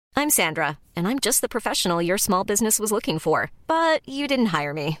I'm Sandra, and I'm just the professional your small business was looking for. But you didn't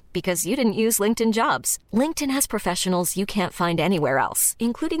hire me because you didn't use LinkedIn Jobs. LinkedIn has professionals you can't find anywhere else,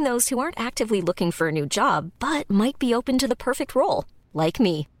 including those who aren't actively looking for a new job, but might be open to the perfect role, like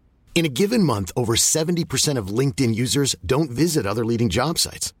me. In a given month, over 70% of LinkedIn users don't visit other leading job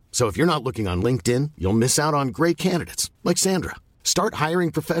sites. So if you're not looking on LinkedIn, you'll miss out on great candidates like Sandra. Start hiring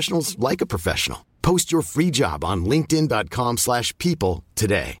professionals like a professional. Post your free job on linkedin.com/people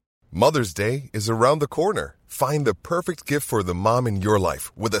today. Mother's Day is around the corner. Find the perfect gift for the mom in your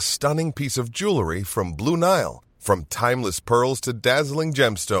life with a stunning piece of jewelry from Blue Nile. From timeless pearls to dazzling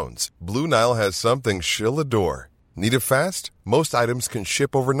gemstones, Blue Nile has something she'll adore. Need it fast? Most items can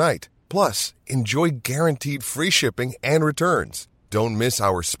ship overnight. Plus, enjoy guaranteed free shipping and returns. Don't miss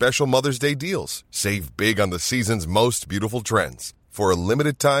our special Mother's Day deals. Save big on the season's most beautiful trends. For a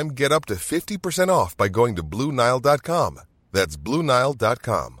limited time, get up to 50% off by going to BlueNile.com. That's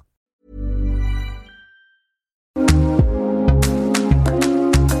BlueNile.com.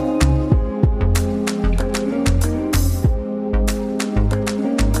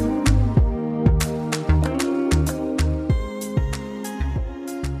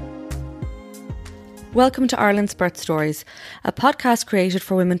 Welcome to Ireland's Birth Stories, a podcast created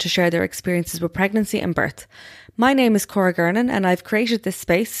for women to share their experiences with pregnancy and birth. My name is Cora Gernan, and I've created this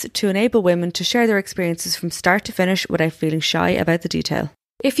space to enable women to share their experiences from start to finish without feeling shy about the detail.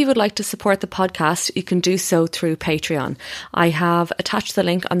 If you would like to support the podcast, you can do so through Patreon. I have attached the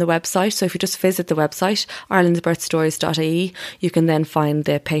link on the website, so if you just visit the website, irelandsbirthstories.ie, you can then find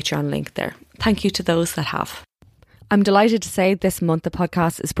the Patreon link there. Thank you to those that have. I'm delighted to say this month the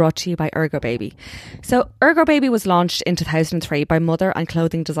podcast is brought to you by Ergo Baby. So Ergo Baby was launched in 2003 by mother and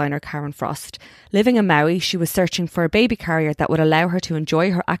clothing designer Karen Frost. Living in Maui, she was searching for a baby carrier that would allow her to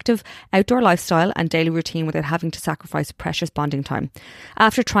enjoy her active outdoor lifestyle and daily routine without having to sacrifice precious bonding time.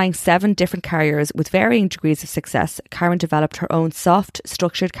 After trying 7 different carriers with varying degrees of success, Karen developed her own soft,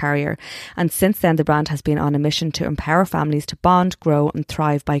 structured carrier, and since then the brand has been on a mission to empower families to bond, grow and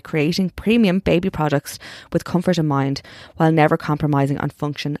thrive by creating premium baby products with comfort in mind, while never compromising on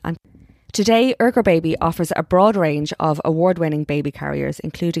function. And today, Ergo Baby offers a broad range of award-winning baby carriers,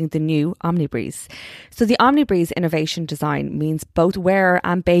 including the new OmniBreeze. So the OmniBreeze innovation design means both wearer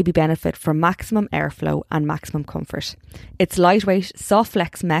and baby benefit from maximum airflow and maximum comfort. Its lightweight, soft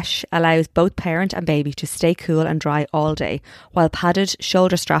flex mesh allows both parent and baby to stay cool and dry all day, while padded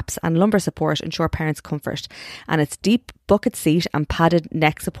shoulder straps and lumbar support ensure parents' comfort. And its deep bucket seat and padded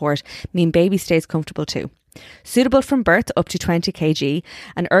neck support mean baby stays comfortable too. Suitable from birth up to 20 kg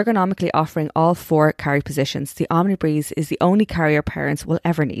and ergonomically offering all 4 carry positions, the OmniBreeze is the only carrier parents will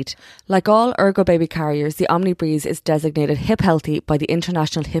ever need. Like all Ergo Baby carriers, the OmniBreeze is designated hip healthy by the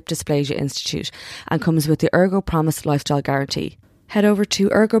International Hip Dysplasia Institute and comes with the Ergo Promise Lifestyle Guarantee. Head over to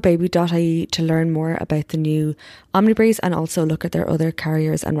ergobaby.ie to learn more about the new OmniBreeze and also look at their other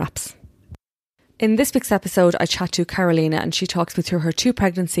carriers and wraps. In this week's episode, I chat to Carolina and she talks me through her 2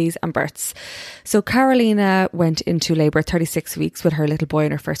 pregnancies and births. So Carolina went into labour at 36 weeks with her little boy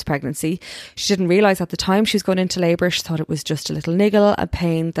in her first pregnancy. She didn't realise at the time she was going into labour. She thought it was just a little niggle, a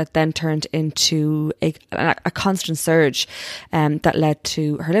pain that then turned into a constant surge that led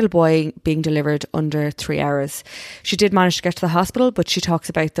to her little boy being delivered under 3 hours. She did manage to get to the hospital, but she talks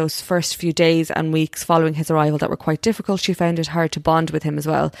about those first few days and weeks following his arrival that were quite difficult. She found it hard to bond with him as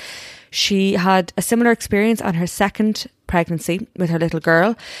well. She had a similar experience on her second pregnancy with her little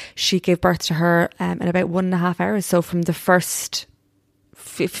girl. She gave birth to her in about 1.5 hours. So from the first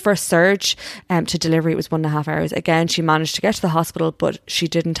surge to delivery, it was 1.5 hours. Again, she managed to get to the hospital, but she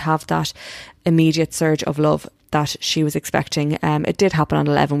didn't have that immediate surge of love that she was expecting. It did happen on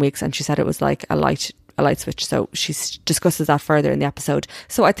 11 weeks, and she said it was like a light switch. So she discusses that further in the episode.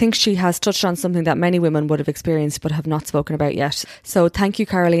 So I think she has touched on something that many women would have experienced but have not spoken about yet. So thank you,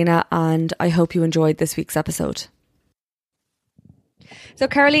 Carolina, and I hope you enjoyed this week's episode. So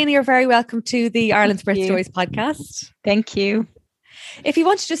Carolina, you're very welcome to the Ireland's Birth Stories podcast. Thank you. If you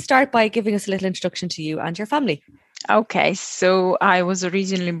want to just start by giving us a little introduction to you and your family. Okay, so I was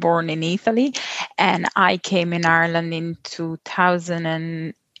originally born in Italy and I came in Ireland in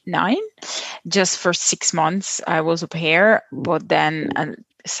 2009. Just for 6 months. I was au pair, but then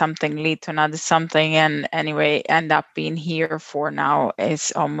something led to another something, and anyway, end up being here for now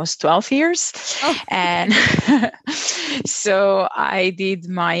is almost 12 years. Oh. And so I did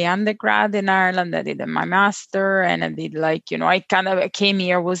my undergrad in Ireland, I did my master, and I did I came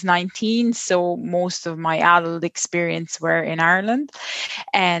here, I was 19, so most of my adult experience were in Ireland,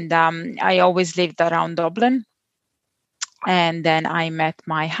 and I always lived around Dublin. And then I met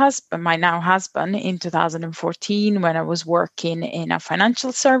my husband, my now husband, in 2014 when I was working in a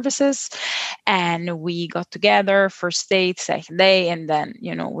financial services. And we got together, first date, second day, and then,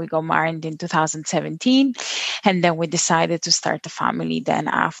 we got married in 2017. And then we decided to start a family then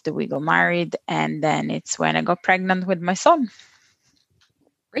after we got married. And then it's when I got pregnant with my son.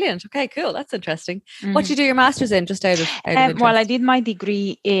 Brilliant. Okay, cool. That's interesting. What did you do your master's in, just out of interest? Well, I did my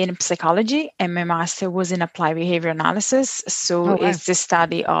degree in psychology and my master was in applied behavior analysis. So it's the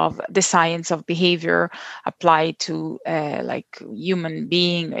study of the science of behavior applied to like human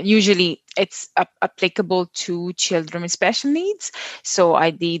being. Usually it's applicable to children with special needs. So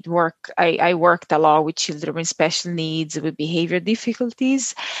I did work, I worked a lot with children with special needs, with behavior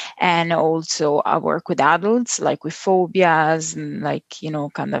difficulties. And also I work with adults, like with phobias and like,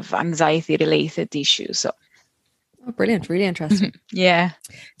 kind of anxiety related issues. So. Oh, brilliant. Really interesting. Yeah.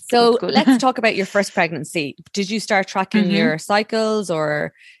 So let's talk about your first pregnancy. Did you start tracking your cycles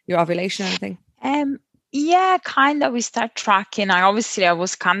or your ovulation or anything? Yeah, kind of. We start tracking. I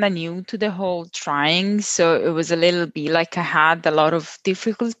was kind of new to the whole trying. So it was a little bit like I had a lot of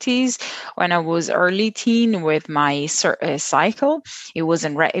difficulties when I was early teen with my cycle. It was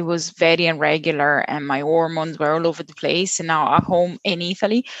very irregular and my hormones were all over the place. And now at home in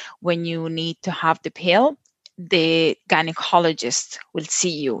Italy, when you need to have the pill, the gynecologist will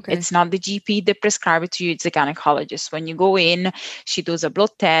see you. Okay. It's not the GP that prescribes it to you, it's the gynecologist. When you go in, she does a blood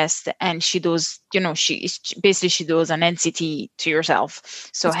test and she does, she does an NCT to yourself.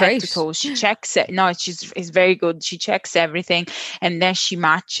 So head to toe, she checks it. No, it's very good. She checks everything and then she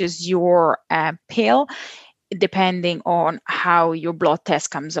matches your pill depending on how your blood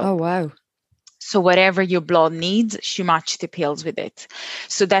test comes up. Oh, wow. So whatever your blood needs, she matched the pills with it.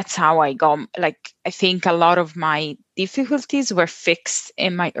 So that's how I got, I think a lot of my difficulties were fixed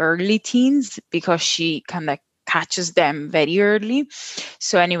in my early teens because she kind of catches them very early.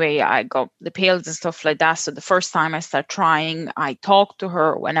 So anyway, I got the pills and stuff like that. So the first time I started trying, I talked to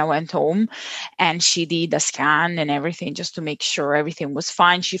her when I went home and she did a scan and everything just to make sure everything was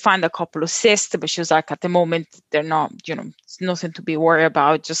fine. She found a couple of cysts, but she was like, at the moment, they're not, it's nothing to be worried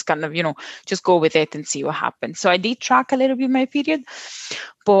about. Just kind of, just go with it and see what happens. So I did track a little bit my period,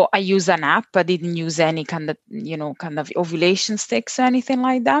 but I used an app. I didn't use any kind of ovulation sticks or anything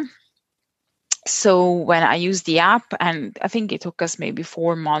like that. So when I used the app, and I think it took us maybe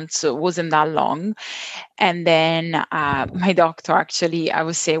 4 months, so it wasn't that long. And then my doctor actually, I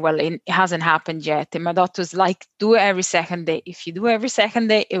would say, well, it hasn't happened yet. And my doctor was like, do it every second day. If you do every second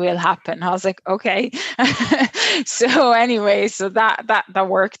day, it will happen. I was like, okay. So anyway, so that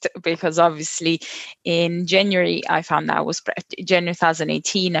worked because obviously in January, I found out I was January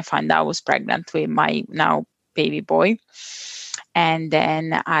 2018, I found out I was pregnant with my now baby boy. And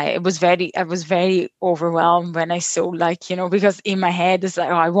then I was very overwhelmed when I saw because in my head it's like,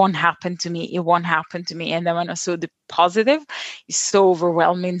 oh, it won't happen to me. And then when I saw the positive, it's so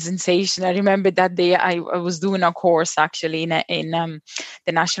overwhelming sensation. I remember that day I was doing a course actually in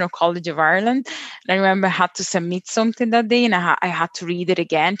the National College of Ireland. And I remember I had to submit something that day and I had to read it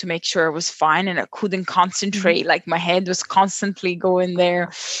again to make sure it was fine. And I couldn't concentrate. Like my head was constantly going there.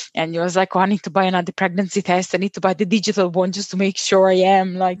 And I was like, oh, I need to buy another pregnancy test. I need to buy the digital one just to make sure I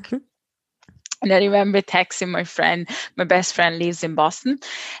am like. And I remember texting my friend, my best friend lives in Boston,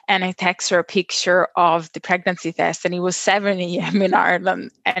 and I text her a picture of the pregnancy test, and it was 7 a.m. in Ireland,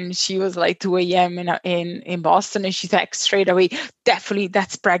 and she was like 2 a.m. in Boston, and she texted straight away, definitely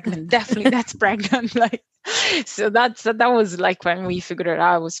that's pregnant, like. So that was like when we figured out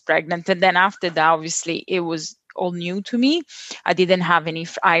I was pregnant, and then after that, obviously, it was all new to me. I didn't have any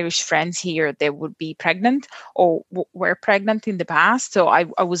Irish friends here that would be pregnant or were pregnant in the past. So I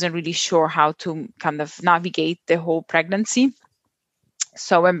wasn't really sure how to kind of navigate the whole pregnancy.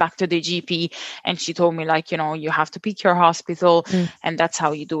 So I went back to the GP and she told me you have to pick your hospital and that's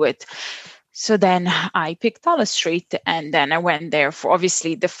how you do it. So then I picked Dollar Street and then I went there for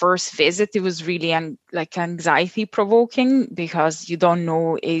obviously the first visit. It was really anxiety provoking because you don't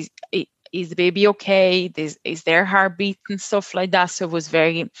know is the baby okay? Is their heartbeat and stuff like that? So I was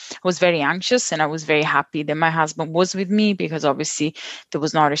very anxious and I was very happy that my husband was with me because obviously there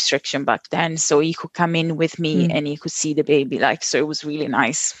was no restriction back then. So he could come in with me and he could see the baby. So it was really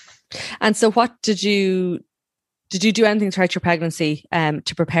nice. And so what did you do anything throughout your pregnancy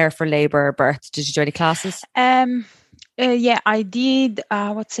to prepare for labor or birth? Did you do any classes? Yeah, I did,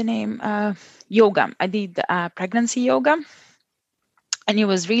 what's the name? Yoga. I did pregnancy yoga. And it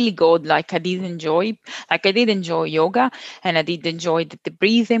was really good. I did enjoy yoga and I did enjoy the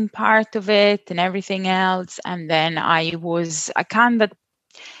breathing part of it and everything else. And then I kind of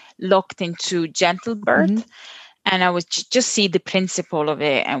looked into gentle birth. And I would just see the principle of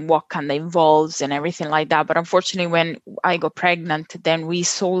it and what kind of involves and everything like that. But unfortunately, when I got pregnant, then we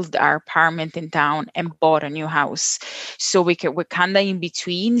sold our apartment in town and bought a new house. So we're kind of in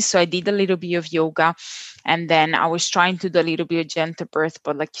between. So I did a little bit of yoga, and then I was trying to do a little bit of gentle birth,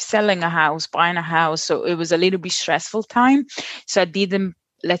 but like selling a house, buying a house. So it was a little bit stressful time. So I didn't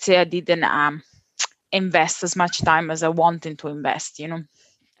invest as much time as I wanted to invest, And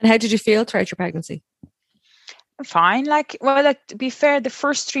how did you feel throughout your pregnancy? Fine. To be fair, the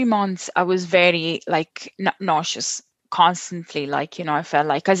first 3 months I was very nauseous constantly. I felt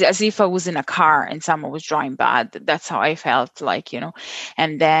like as if I was in a car and someone was driving bad. That's how I felt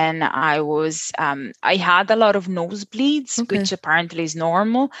And then I had a lot of nosebleeds, which apparently is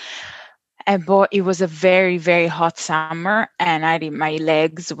normal. But it was a very, very hot summer, and my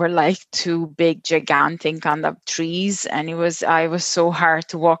legs were like two big, gigantic kind of trees, and I was so hard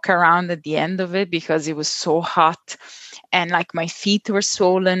to walk around at the end of it because it was so hot, and like my feet were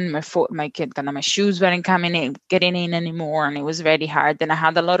swollen, my shoes weren't getting in anymore, and it was very hard. And I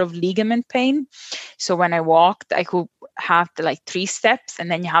had a lot of ligament pain, so when I walked, I could have the 3 steps,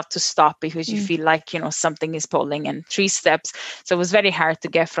 and then you have to stop because you feel like something is pulling, and 3 steps. So it was very hard to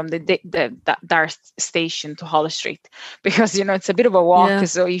get from the Dart station to Holles Street because it's a bit of a walk. Yeah.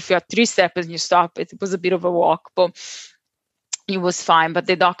 So if you have 3 steps and you stop, it was a bit of a walk, but it was fine. But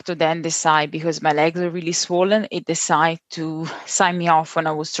the doctor then decided, because my legs were really swollen, it decided to sign me off when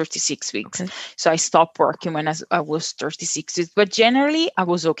I was 36 weeks. Okay. So I stopped working when I was 36 weeks. But generally, I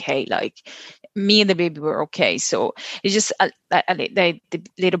was okay. Me and the baby were okay. So it's just the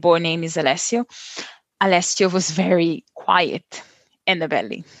little boy name is Alessio. Alessio was very quiet in the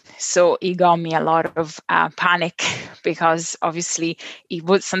belly. So it got me a lot of panic because obviously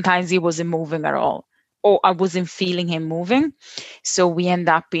sometimes he wasn't moving at all, or I wasn't feeling him moving. So we end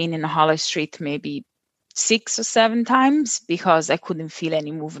up being in Holles Street maybe 6 or 7 times because I couldn't feel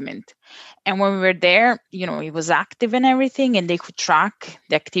any movement. And when we were there, he was active and everything, and they could track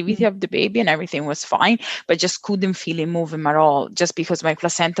the activity of the baby and everything was fine, but just couldn't feel him moving at all just because my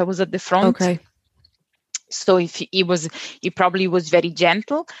placenta was at the front. Okay. So if he probably was very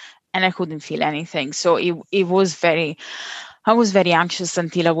gentle, and I couldn't feel anything. So I was very anxious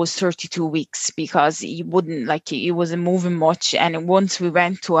until I was 32 weeks because he wasn't moving much. And once we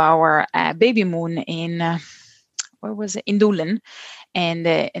went to our baby moon in in Doolin, in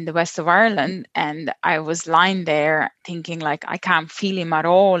the west of Ireland, and I was lying there thinking I can't feel him at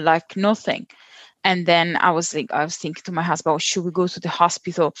all, nothing. And then I was thinking to my husband, should we go to the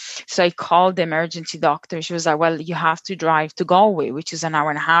hospital? So I called the emergency doctor. She was like, well, you have to drive to Galway, which is an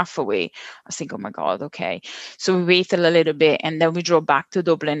hour and a half away. I was thinking, oh my God, okay. So we waited a little bit, and then we drove back to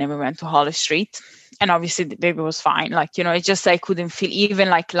Dublin, and we went to Holles Street. And obviously the baby was fine. It's just I couldn't feel,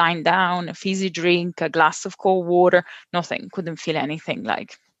 even lying down, a fizzy drink, a glass of cold water, nothing, couldn't feel anything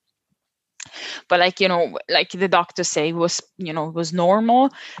But the doctor say it was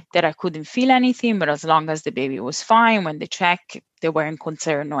normal, that I couldn't feel anything, but as long as the baby was fine, when they check, they weren't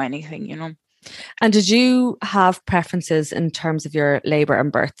concerned or anything, And did you have preferences in terms of your labor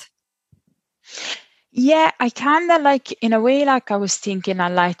and birth? Yeah, I kind of in a way, I was thinking I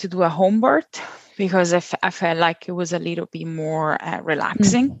like to do a home birth, because I felt like it was a little bit more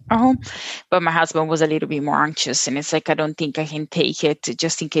relaxing at home. But my husband was a little bit more anxious, and it's I don't think I can take it,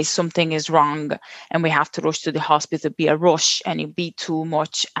 just in case something is wrong and we have to rush to the hospital. It'd be a rush, and it'd be too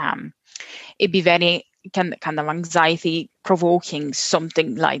much. It'd be very kind of anxiety provoking,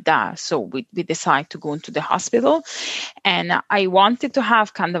 something like that. So we decided to go into the hospital, and I wanted to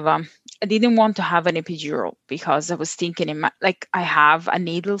have I didn't want to have an epidural because I was thinking I have a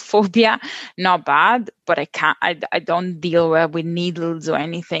needle phobia, not bad, but I don't deal well with needles or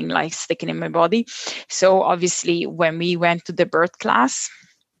anything sticking in my body. So obviously when we went to the birth class,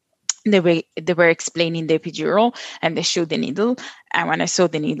 they were explaining the epidural, and they showed the needle. And when I saw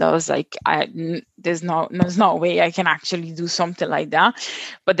the needle, I was like, there's no way I can actually do something like that.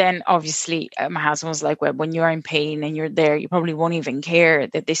 But then obviously my husband was like, well, when you're in pain and you're there, you probably won't even care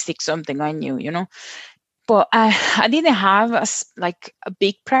that they stick something on you, But I didn't have a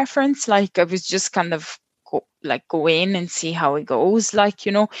big preference. I was just kind of go in and see how it goes,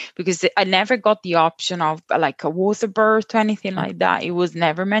 because I never got the option of a water birth or anything like that. It was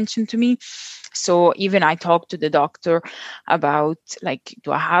never mentioned to me. So even I talked to the doctor about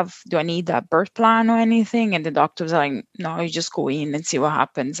do I need a birth plan or anything? And the doctor was like, no, you just go in and see what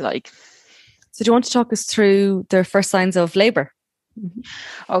happens. So do you want to talk us through the first signs of labor?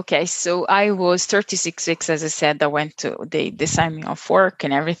 Okay, so I was 36 weeks, as I said. They signed me off work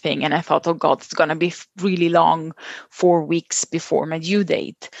and everything, and I thought, oh God, it's gonna be really long, 4 weeks before my due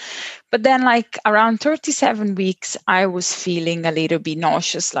date. But then like around 37 weeks, I was feeling a little bit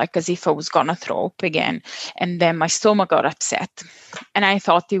nauseous, like as if I was going to throw up again. And then my stomach got upset. And I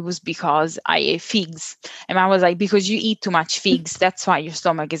thought it was because I ate figs. And I was like, because you eat too much figs, that's why your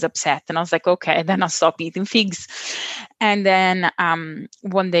stomach is upset. And I was like, okay, then I'll stop eating figs. And then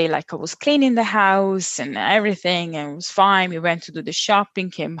one day, like I was cleaning the house and everything, and it was fine. We went to do the shopping,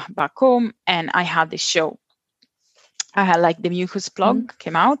 came back home, and I had this show. I had like the mucus plug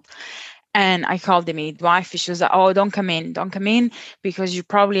came out, and I called the midwife. She was like, oh, don't come in, because you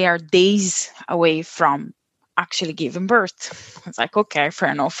probably are days away from actually giving birth. I was like, okay,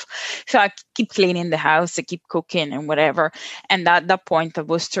 fair enough. So I keep cleaning the house, I keep cooking and whatever. And at that point, I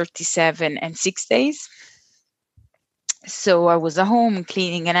was 37 and 6 days. So I was at home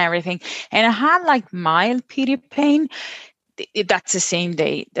cleaning and everything. And I had like mild period pain. That's the same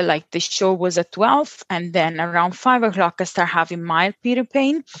day. Like the show was at 12, and then around 5 o'clock I started having mild period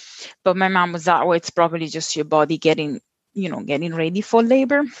pain. But my mom was like, oh, it's probably just your body getting ready for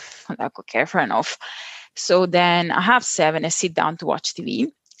labor. I'm like, okay, fair enough. So then I have 7, I sit down to watch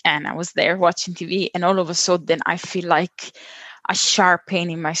TV, and I was there watching TV, and all of a sudden I feel like a sharp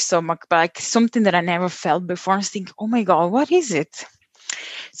pain in my stomach, but like something that I never felt before. I was thinking, oh my God, what is it?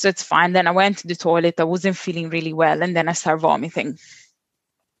 So it's fine. Then I went to the toilet. I wasn't feeling really well. And then I started vomiting.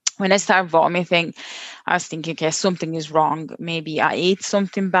 When I started vomiting, I was thinking, okay, something is wrong. Maybe I ate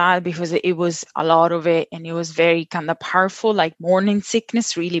something bad, because it was a lot of it. And it was very kind of powerful, like morning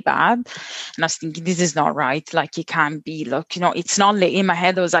sickness, really bad. And I was thinking, this is not right. Like it can't be, look, it's not in my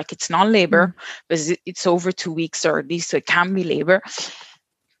head. I was like, it's not labor, because it's over 2 weeks early. So it can be labor.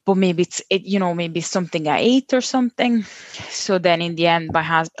 But maybe maybe something I ate or something. So then in the end, my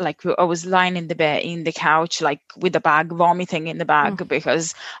husband, like I was lying in the bed, in the couch, like with a bag, vomiting in the bag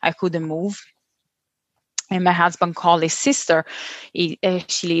because I couldn't move. And my husband called his sister. She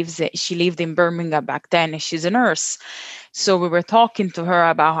lived in Birmingham back then, and she's a nurse. So we were talking to her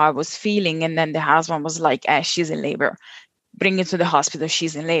about how I was feeling. And then the husband was like, she's in labor. Bring her to the hospital,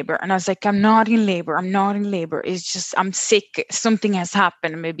 she's in labor. And I was like, I'm not in labor. It's just, I'm sick. Something has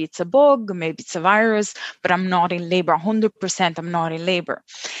happened. Maybe it's a bug, maybe it's a virus, but I'm not in labor. 100% I'm not in labor.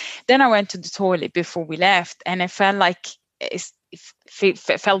 Then I went to the toilet before we left, and I felt like it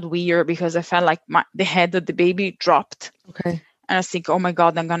felt weird, because I felt like the head of the baby dropped. Okay. And I was thinking, oh my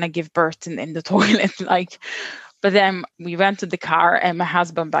God, I'm going to give birth in the toilet. But then we went to the car, and my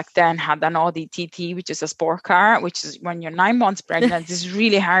husband back then had an Audi TT, which is a sport car, which is when you're 9 months pregnant, it's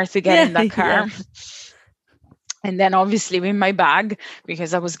really hard to get in that car. Yeah. And then obviously with my bag,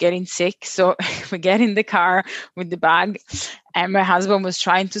 because I was getting sick. So we get in the car with the bag, and my husband was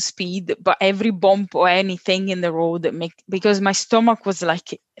trying to speed, but every bump or anything in the road, because my stomach was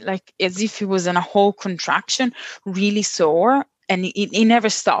like as if it was in a whole contraction, really sore. And it never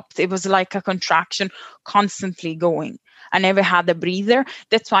stopped. It was like a contraction constantly going. I never had a breather.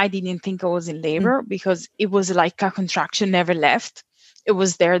 That's why I didn't think I was in labor, because it was like a contraction never left. It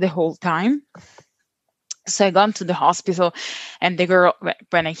was there the whole time. So I got to the hospital, and the girl,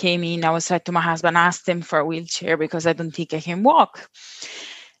 when I came in, I was said to my husband, asked him for a wheelchair because I don't think I can walk.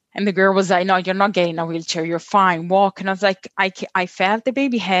 And the girl was like, no, you're not getting a wheelchair. You're fine. Walk. And I was like, I felt the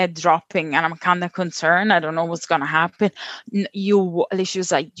baby head dropping, and I'm kind of concerned. I don't know what's going to happen. She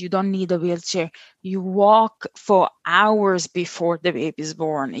was like, you don't need a wheelchair. You walk for hours before the baby is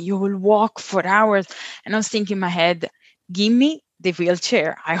born. You will walk for hours. And I was thinking in my head, give me the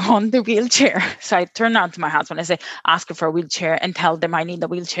wheelchair. I want the wheelchair. So I turned out to my husband and said, ask her for a wheelchair and tell them I need a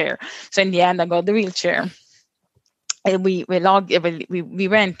wheelchair. So in the end, I got the wheelchair. And we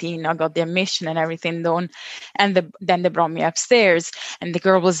went in, I got the admission and everything done. And then they brought me upstairs, and the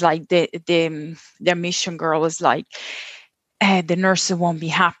girl was like, the admission girl was like, the nurses won't be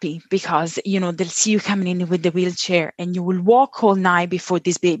happy, because, they'll see you coming in with the wheelchair, and you will walk all night before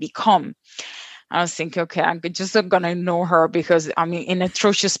this baby come. I was thinking, okay, I'm just not going to ignore her, because I'm in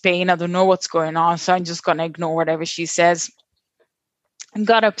atrocious pain. I don't know what's going on. So I'm just going to ignore whatever she says. And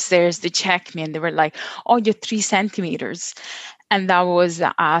got upstairs, they checked me, and they were like, oh, you're 3 centimeters. And that was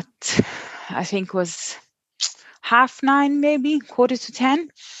at, I think was 9:30, maybe 9:45.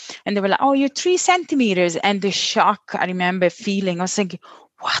 And they were like, oh, you're 3 centimeters. And the shock, I remember feeling, I was thinking,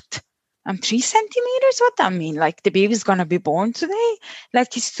 what? I'm 3 centimeters? What that mean? Like the baby's going to be born today?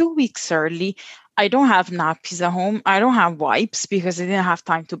 Like it's 2 weeks early. I don't have nappies at home. I don't have wipes because I didn't have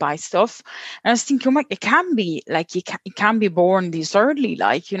time to buy stuff. And I was thinking, oh my, it can be like, it can be born this early,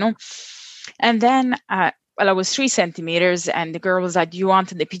 And then, I was 3 centimeters, and the girl was like, do you want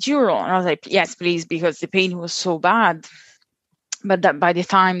the epidural? And I was like, yes, please, because the pain was so bad. But that by the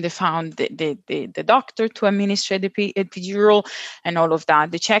time they found the doctor to administer the epidural and all of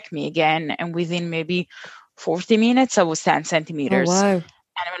that, they checked me again, and within maybe 40 minutes, I was 10 centimeters. Oh, wow.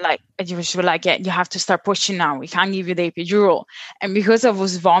 And she was like, yeah, you have to start pushing now. We can't give you the epidural. And because I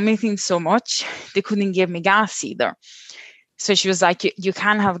was vomiting so much, they couldn't give me gas either. So she was like, you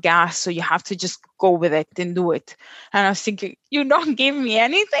can't have gas, so you have to just go with it and do it. And I was thinking, you don't give me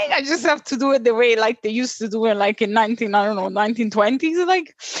anything. I just have to do it the way like they used to do it, like in 1920s.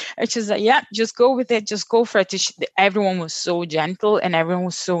 Like, and she's like, yeah, just go with it. Just go for it. Everyone was so gentle and everyone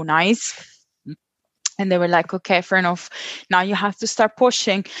was so nice. And they were like, okay, fair enough. Now you have to start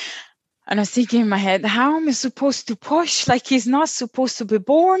pushing. And I was thinking in my head, how am I supposed to push? Like, he's not supposed to be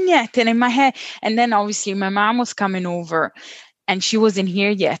born yet. And in my head, and then obviously my mom was coming over and she wasn't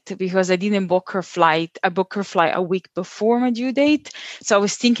here yet because I didn't book her flight. I booked her flight a week before my due date. So I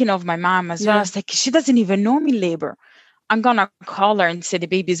was thinking of my mom as well. I was like, she doesn't even know me in labor. I'm going to call her and say the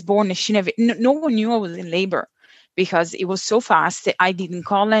baby's born. And she never, no one knew I was in labor because it was so fast. I didn't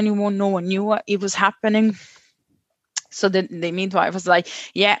call anyone. No one knew it was happening. So the midwife was like,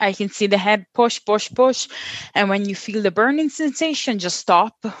 yeah, I can see the head push, push, push. And when you feel the burning sensation, just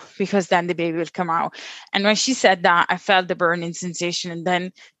stop because then the baby will come out. And when she said that, I felt the burning sensation and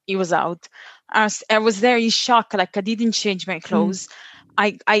then it was out. I was very shocked. Like, I didn't change my clothes.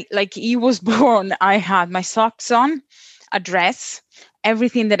 I like, he was born. I had my socks on, a dress,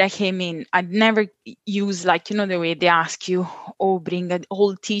 everything that I came in. I'd never use, like, you know, the way they ask you, oh, bring a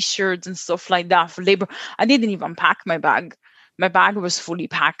whole t-shirts and stuff like that for labor. I didn't even pack my bag. My bag was fully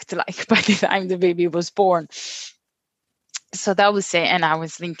packed, like, by the time the baby was born. So that was it. And I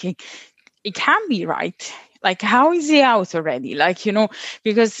was thinking, it can't be right. Like, how is he out already? Like, you know,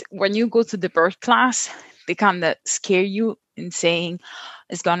 because when you go to the birth class, they kind of scare you in saying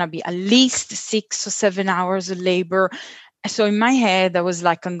it's going to be at least 6 or 7 hours of labor. So in my head, I was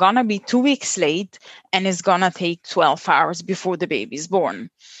like, I'm going to be 2 weeks late and it's going to take 12 hours before the baby's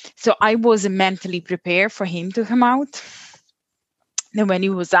born. So I wasn't mentally prepared for him to come out. And when he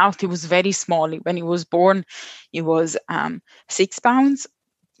was out, he was very small. When he was born, he was 6 pounds.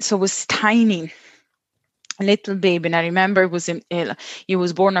 So it was tiny, a little baby. And I remember he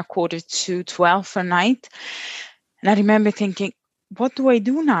was born at 11:45 at night. And I remember thinking, what do I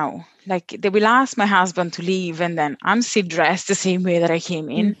do now? Like, they will ask my husband to leave and then I'm still dressed the same way that I came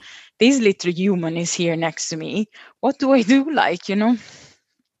in. This little human is here next to me. What do I do? Like, you know?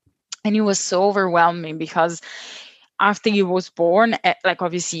 And it was so overwhelming because after he was born, like,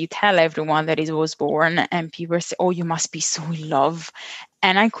 obviously you tell everyone that he was born and people say, oh, you must be so in love.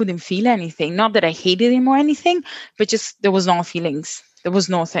 And I couldn't feel anything. Not that I hated him or anything, but just there was no feelings. There was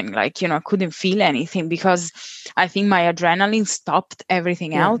nothing, like, you know, I couldn't feel anything because I think my adrenaline stopped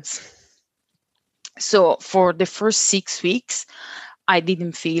everything else. So for the first 6 weeks, I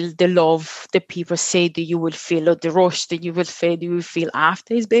didn't feel the love that people say that you will feel, or the rush that you will feel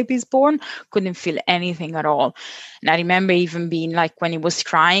after his baby's born. Couldn't feel anything at all. And I remember even being like, when he was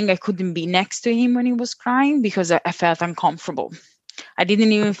crying, I couldn't be next to him when he was crying because I felt uncomfortable. I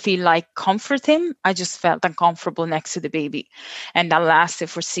didn't even feel like comfort him. I just felt uncomfortable next to the baby. And that lasted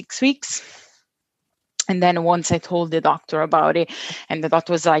for 6 weeks. And then once I told the doctor about it, and the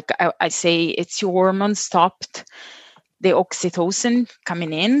doctor was like, I say, it's your hormones stopped the oxytocin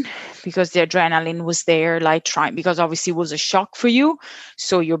coming in because the adrenaline was there, like trying, because obviously it was a shock for you.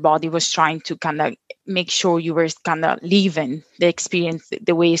 So your body was trying to kind of make sure you were kind of living the experience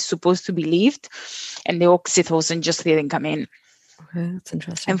the way it's supposed to be lived. And the oxytocin just didn't come in. Okay, that's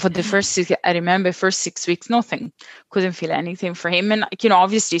interesting. And for the I remember first 6 weeks, nothing. Couldn't feel anything for him. And, you know,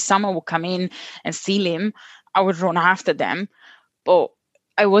 obviously someone would come in and steal him. I would run after them. But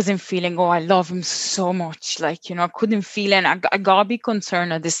I wasn't feeling, oh, I love him so much. Like, you know, I couldn't feel, and I got a bit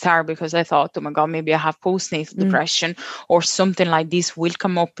concerned at the start because I thought, oh my God, maybe I have postnatal depression or something like this will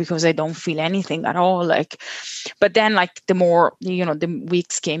come up because I don't feel anything at all. Like, but then like the more, you know, the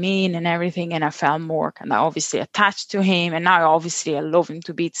weeks came in and everything, and I felt more kind of obviously attached to him. And now obviously I love him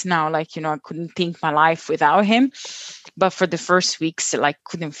to bits now. Like, you know, I couldn't think my life without him. But for the first weeks, like,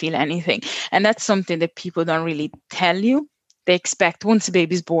 couldn't feel anything. And that's something that people don't really tell you. They expect once the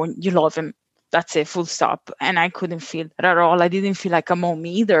baby's born, you love him. That's it, full stop. And I couldn't feel that at all. I didn't feel like a mom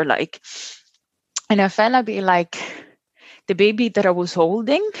either. Like, and I felt a bit like the baby that I was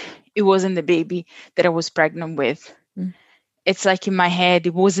holding, it wasn't the baby that I was pregnant with. It's like in my head,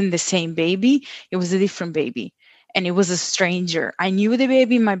 it wasn't the same baby. It was a different baby. And it was a stranger. I knew the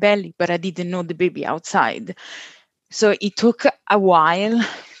baby in my belly, but I didn't know the baby outside. So it took a while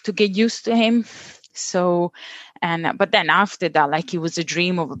to get used to him. So, And but then after that, like, it was a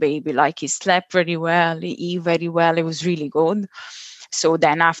dream of a baby. Like, he slept very well, he ate very well. It was really good. So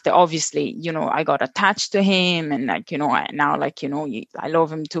then after, obviously, you know, I got attached to him, and like, you know, now, like, you know, I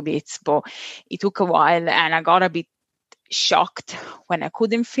love him to bits, but it took a while, and I got a bit shocked when I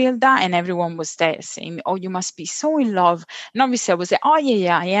couldn't feel that, and everyone was there saying, oh, you must be so in love. And obviously I was like, oh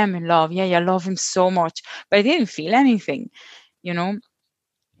yeah, I am in love. Yeah, I love him so much, but I didn't feel anything, you know.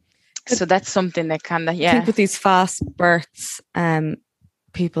 So that's something that kind of, I think with these fast births,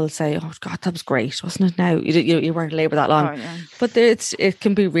 people say, oh God, that was great, wasn't it? Now you weren't in labour that long. But it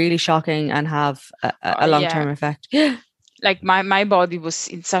can be really shocking and have a long-term effect. Like my body was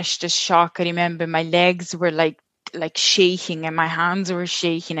in such a shock. I remember my legs were like shaking, and my hands were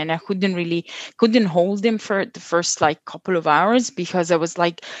shaking, and I couldn't hold him for the first like couple of hours, because I was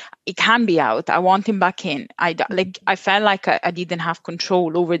like, it can't be out. I want him back in. I felt like I didn't have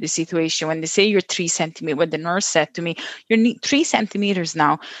control over the situation. When they say you're 3 centimeters, when the nurse said to me, you're 3 centimeters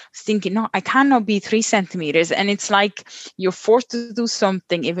now, I was thinking, no, I cannot be 3 centimeters. And it's like you're forced to do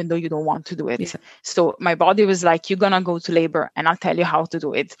something even though you don't want to do it. Yeah. So my body was like, you're gonna go to labor and I'll tell you how to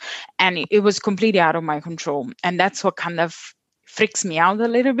do it. And it was completely out of my control. And that's what kind of freaks me out a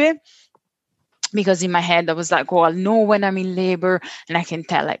little bit. Because in my head, I was like, oh, I'll know when I'm in labor, and I can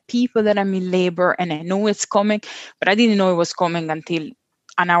tell like people that I'm in labor, and I know it's coming. But I didn't know it was coming until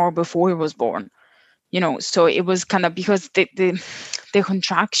an hour before he was born, you know. So it was kind of, because the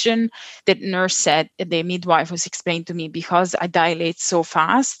contraction that nurse said, the midwife was explaining to me, because I dilate so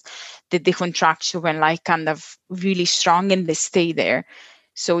fast, that the contraction went like kind of really strong, and they stay there.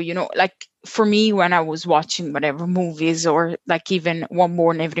 So, you know, like for me, when I was watching whatever movies, or like even One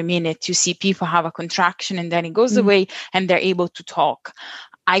Born Every Minute, you see people have a contraction and then it goes away and they're able to talk.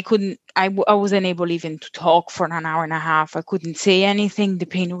 I wasn't able even to talk for an hour and a half. I couldn't say anything. The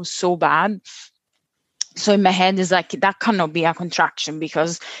pain was so bad. So in my head is like, that cannot be a contraction,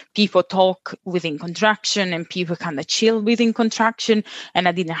 because people talk within contraction and people kind of chill within contraction, and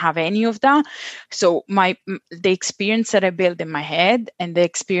I didn't have any of that. So the experience that I built in my head and the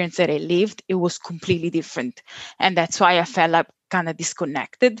experience that I lived, it was completely different. And that's why I felt like kind of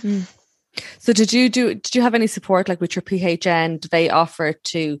disconnected. So did you have any support, like with your PHN? Did they offer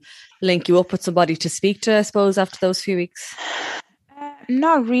to link you up with somebody to speak to, I suppose, after those few weeks?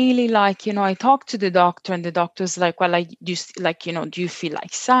 Not really. Like, you know, I talked to the doctor, and the doctor's like, well, do you feel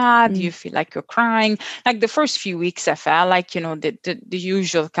like sad? Do you feel like you're crying? Like the first few weeks I felt like, you know, the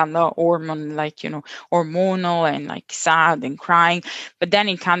usual kind of hormone, like, you know, hormonal and like sad and crying. But then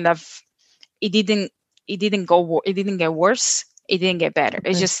it didn't get worse. It didn't get better.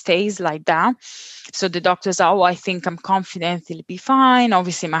 It just stays like that. So the doctors, I think I'm confident it'll be fine.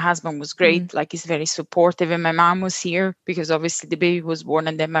 Obviously, my husband was great. Like, he's very supportive. And my mom was here, because obviously the baby was born,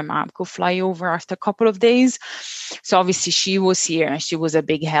 and then my mom could fly over after a couple of days. So obviously she was here, and she was a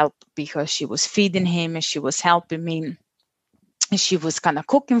big help, because she was feeding him and she was helping me. And she was kind of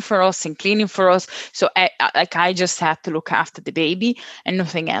cooking for us and cleaning for us. So I just had to look after the baby and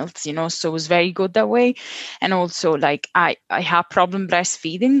nothing else, you know. So it was very good that way. And also, like, I have problem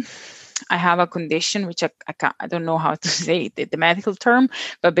breastfeeding. I have a condition which I don't know how to say the medical term,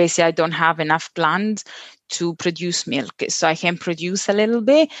 but basically I don't have enough glands to produce milk. So I can produce a little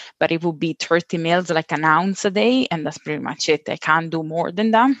bit, but it will be 30 mils, like an ounce a day, and that's pretty much it. I can't do more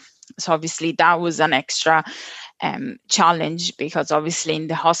than that. So obviously that was an extra challenge, because obviously in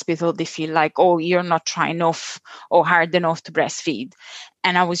the hospital they feel like, oh, you're not trying enough or hard enough to breastfeed.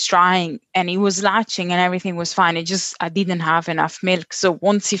 And I was trying, and he was latching and everything was fine. I didn't have enough milk. So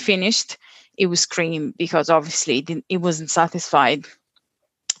once he finished, it was cream, because obviously it wasn't satisfied.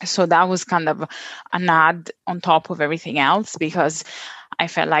 So that was kind of an add on top of everything else, because I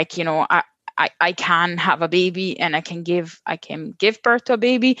felt like, you know, I can have a baby and I can give birth to a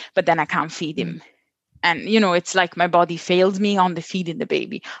baby, but then I can't feed him. And, you know, it's like my body failed me on the feeding the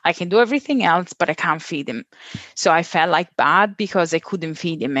baby. I can do everything else, but I can't feed him. So I felt like bad because I couldn't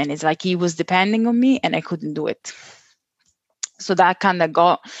feed him. And it's like he was depending on me and I couldn't do it. So that kind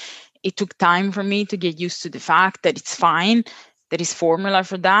of it took time for me to get used to the fact that it's fine. There is formula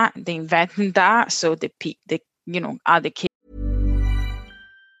for that. They invented that. So other kids.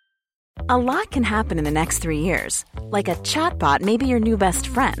 A lot can happen in the next 3 years. Like a chatbot may be your new best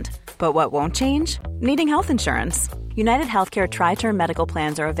friend. But what won't change? Needing health insurance. United Healthcare Tri-Term Medical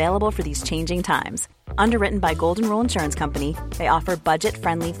Plans are available for these changing times. Underwritten by Golden Rule Insurance Company, they offer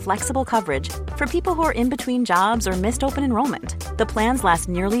budget-friendly, flexible coverage for people who are in between jobs or missed open enrollment. The plans last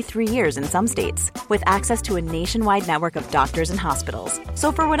nearly 3 years in some states, with access to a nationwide network of doctors and hospitals.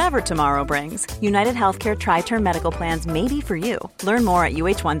 So for whatever tomorrow brings, United Healthcare Tri-Term Medical Plans may be for you. Learn more at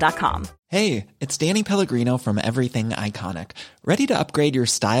uh1.com. Hey, it's Danny Pellegrino from Everything Iconic. Ready to upgrade your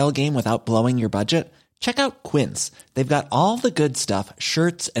style game without blowing your budget? Check out Quince. They've got all the good stuff,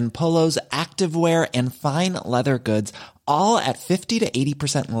 shirts and polos, activewear, and fine leather goods, all at 50 to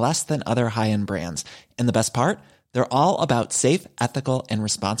 80% less than other high-end brands. And the best part? They're all about safe, ethical, and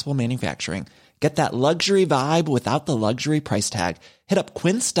responsible manufacturing. Get that luxury vibe without the luxury price tag. Hit up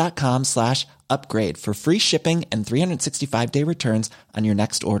quince.com/upgrade for free shipping and 365-day returns on your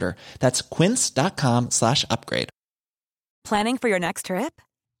next order. That's quince.com/upgrade. Planning for your next trip?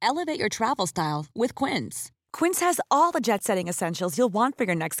 Elevate your travel style with Quince. Quince has all the jet-setting essentials you'll want for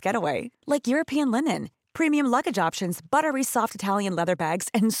your next getaway, like European linen, premium luggage options, buttery soft Italian leather bags,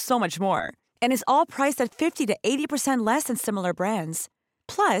 and so much more. And is all priced at 50 to 80% less than similar brands.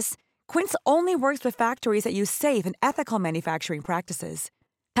 Plus, Quince only works with factories that use safe and ethical manufacturing practices.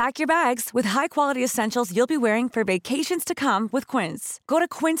 Pack your bags with high-quality essentials you'll be wearing for vacations to come with Quince. Go to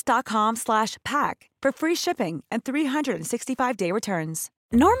quince.com/pack for free shipping and 365-day returns.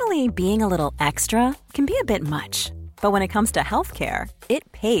 Normally, being a little extra can be a bit much, but when it comes to healthcare, it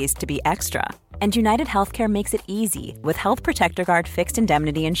pays to be extra. And United Healthcare makes it easy with Health Protector Guard fixed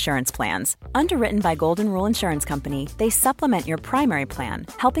indemnity insurance plans. Underwritten by Golden Rule Insurance Company, they supplement your primary plan,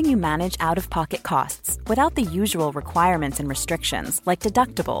 helping you manage out-of-pocket costs without the usual requirements and restrictions like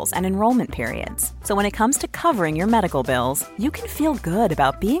deductibles and enrollment periods. So when it comes to covering your medical bills, you can feel good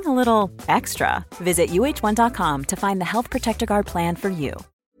about being a little extra. Visit uh1.com to find the Health Protector Guard plan for you.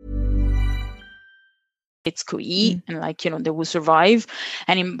 Kids could eat and they will survive.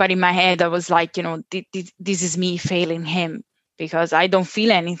 But in my head, I was like, this is me failing him because I don't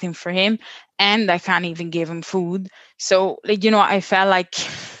feel anything for him and I can't even give him food. So, I felt like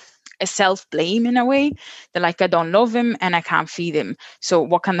a self-blame in a way that I don't love him and I can't feed him. So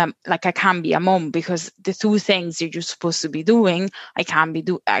what can I can't be a mom because the two things that you're supposed to be doing, I can't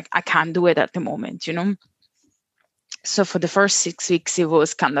do it at the moment, So for the first 6 weeks, it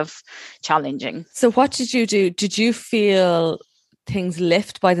was kind of challenging. So what did you do? Did you feel things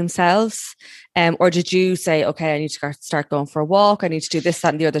lift by themselves? Or did you say, okay, I need to start going for a walk. I need to do this,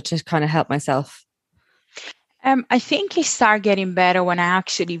 that, and the other to kind of help myself? I think it started getting better when I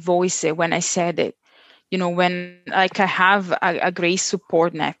actually voiced it, when I said it. When I have a great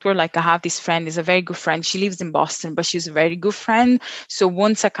support network, I have this friend, is a very good friend. She lives in Boston, but she's a very good friend. So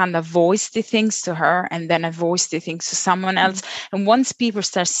once I kind of voiced the things to her and then I voiced the things to someone else. And once people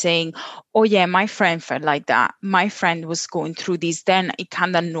start saying, oh yeah, my friend felt like that. My friend was going through this, then it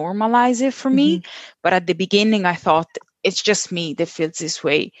kind of normalized it for me. But at the beginning, I thought, it's just me that feels this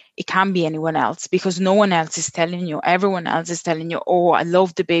way. It can't be anyone else because no one else is telling you. Everyone else is telling you, oh, I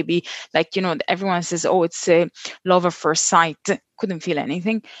love the baby. Everyone says, oh, it's a love at first sight. Couldn't feel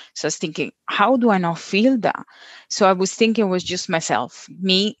anything. So I was thinking, how do I not feel that? So I was thinking it was just myself.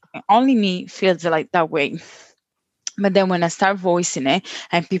 Me, only me feels like that way. But then when I start voicing it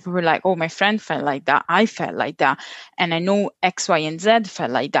and people were like, oh, my friend felt like that. I felt like that. And I know X, Y, and Z felt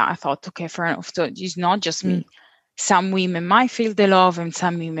like that. I thought, okay, fair enough. So it's not just me. Some women might feel the love and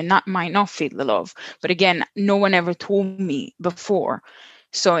some women might not feel the love. But again, no one ever told me before.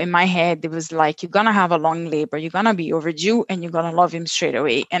 So in my head, it was like, you're going to have a long labor, you're going to be overdue, and you're going to love him straight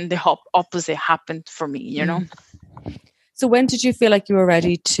away. And the opposite happened for me, So when did you feel like you were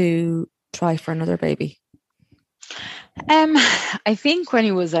ready to try for another baby? I think when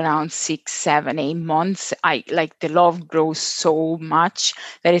it was around 6, 7, 8 months, the love grows so much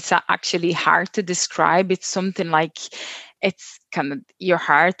that it's actually hard to describe. It's something like it's kind of your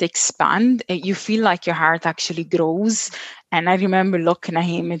heart expand. You feel like your heart actually grows. And I remember looking at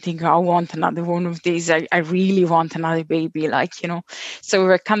him and thinking, I want another one of these. I really want another baby, So we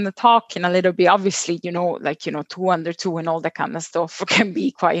were kind of talking a little bit, obviously, 2 under 2 and all that kind of stuff can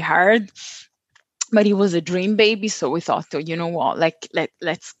be quite hard. But he was a dream baby, so we thought, oh, you know what,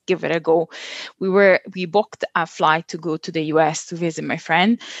 let's give it a go. We booked a flight to go to the US to visit my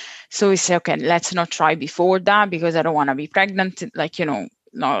friend. So we said, okay, let's not try before that because I don't want to be pregnant,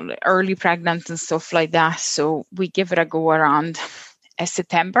 early pregnant and stuff like that. So we give it a go around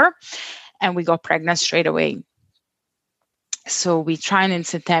September, and we got pregnant straight away. So we tried in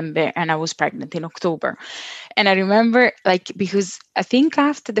September and I was pregnant in October. And I remember because I think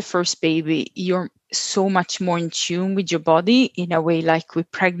after the first baby, your so much more in tune with your body in a way, like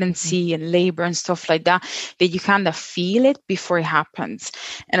with pregnancy and labor and stuff like that, that you kind of feel it before it happens.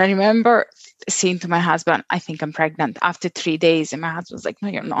 And I remember saying to my husband, I think I'm pregnant after 3 days. And my husband was like, no,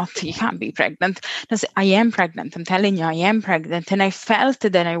 you're not. You can't be pregnant. And I said, I am pregnant. I'm telling you, I am pregnant. And I felt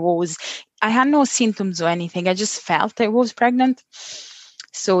that I had no symptoms or anything. I just felt I was pregnant.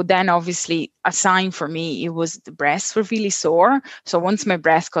 So then obviously a sign for me, it was the breasts were really sore. So once my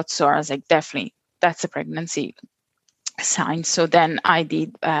breasts got sore, I was like, definitely, that's a pregnancy sign. So then I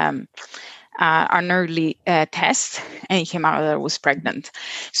did an early test, and it came out that I was pregnant.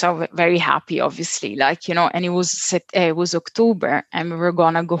 So I was very happy, obviously, and it was October, and we were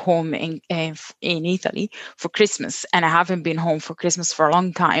gonna go home in Italy for Christmas, and I haven't been home for Christmas for a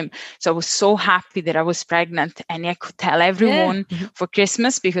long time. So I was so happy that I was pregnant, and I could tell everyone for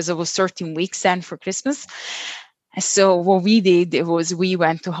Christmas, because it was 13 weeks then for Christmas. So what we did was we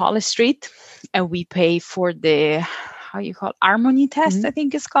went to Hollis Street, and we paid for the harmony test, I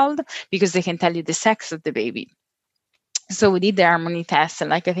think it's called, because they can tell you the sex of the baby. So we did the harmony test,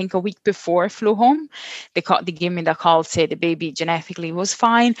 and I think a week before I flew home, they gave me the call, say the baby genetically was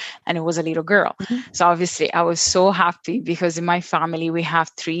fine, and it was a little girl. So obviously I was so happy, because in my family we have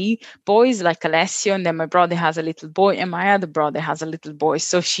 3 boys, like Alessio, and then my brother has a little boy, and my other brother has a little boy.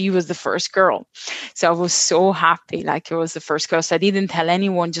 So she was the first girl. So I was so happy, like it was the first girl. So I didn't tell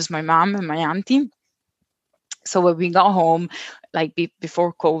anyone, just my mom and my auntie. So when we got home, like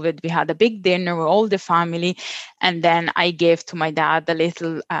before COVID, we had a big dinner with all the family, and then I gave to my dad a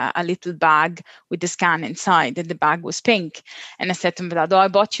little bag with the scan inside, and the bag was pink. And I said to my dad, I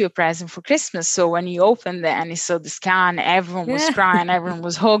bought you a present for Christmas. So when he opened it and he saw the scan, everyone was crying, everyone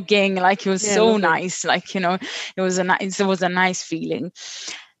was hugging, like it was so lovely. Nice, like, it was a nice feeling.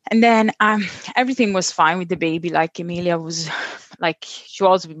 And then everything was fine with the baby. Like Emilia was she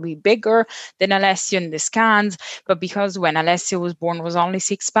was way bigger than Alessio in the scans. But because when Alessio was born was only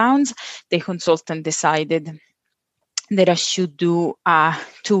 6 pounds, the consultant decided that I should do a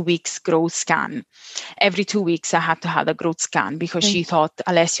 2 weeks growth scan. Every 2 weeks I had to have a growth scan, because she thought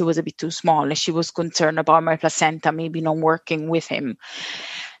Alessio was a bit too small, and she was concerned about my placenta maybe not working with him.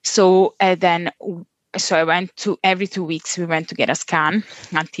 So So I went to every 2 weeks, we went to get a scan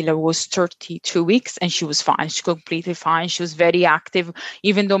until I was 32 weeks, and she was fine. She was completely fine. She was very active.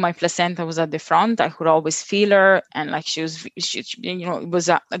 Even though my placenta was at the front, I could always feel her. And like she it was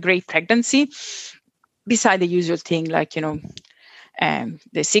a great pregnancy. Beside the usual thing, like,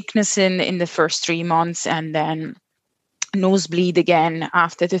 the sickness in the first 3 months, and then nosebleed again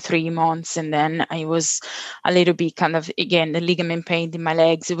after the 3 months, and then I was a little bit kind of, again, the ligament pain in my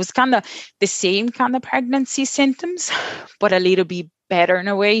legs. It was kind of the same kind of pregnancy symptoms, but a little bit better in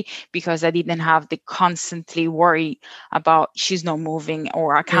a way, because I didn't have to constantly worry about she's not moving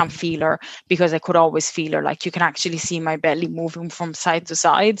or I can't feel her, because I could always feel her. Like you can actually see my belly moving from side to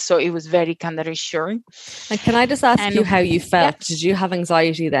side. So it was very kind of reassuring. And can I just ask you how you felt? Yeah. Did you have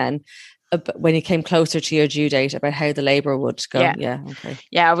anxiety then when you came closer to your due date about how the labor would go? Okay.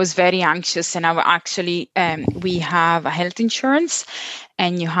 Yeah, I was very anxious, and I actually we have a health insurance,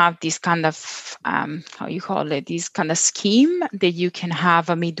 and you have this kind of this kind of scheme that you can have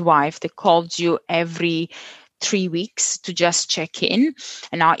a midwife that calls you every 3 weeks to just check in.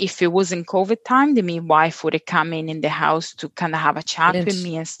 And now if it was in COVID time, the midwife would have come in the house to kind of have a chat with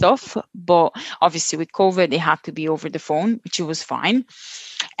me and stuff. But obviously with COVID, it had to be over the phone, which it was fine.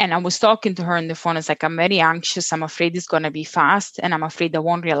 And I was talking to her on the phone. It's like, I'm very anxious. I'm afraid it's going to be fast. And I'm afraid I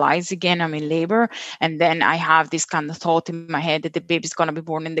won't realize again I'm in labor. And then I have this kind of thought in my head that the baby's going to be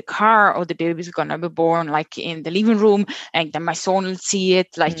born in the car, or the baby's going to be born like in the living room. And then my son will see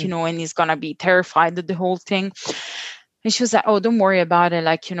it, like, and he's going to be terrified of the whole thing. And she was like, oh, don't worry about it.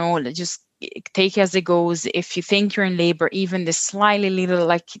 Like, just take it as it goes. If you think you're in labor, even the slightly little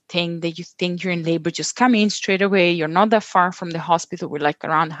like thing that you think you're in labor, just come in straight away. You're not that far from the hospital. We're like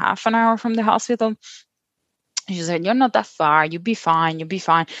around half an hour from the hospital. She said, you're not that far. You'll be fine. You'll be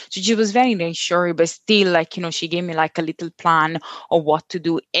fine. So she was very reassuring, but still, like, she gave me like a little plan of what to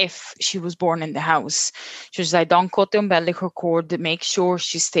do if she was born in the house. She was like, don't cut the umbilical cord. Make sure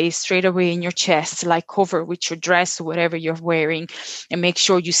she stays straight away in your chest, like cover with your dress or whatever you're wearing, and make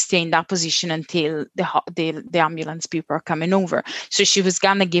sure you stay in that position until the ambulance people are coming over. So she was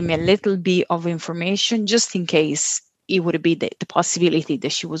going to give me a little bit of information just in case it would be the possibility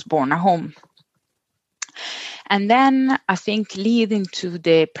that she was born at home. And then I think leading to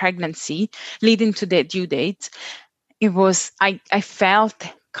the due date, it was, I felt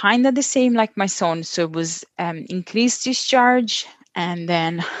kind of the same like my son. So it was increased discharge. And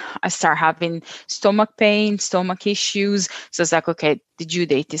then I start having stomach pain, stomach issues. So it's like, okay, the due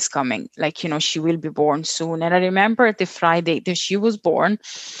date is coming. Like, she will be born soon. And I remember the Friday that she was born,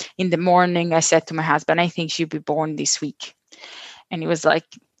 in the morning, I said to my husband, I think she'll be born this week. And he was like,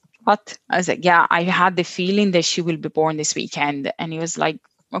 what? I was like, yeah, I had the feeling that she will be born this weekend. And he was like,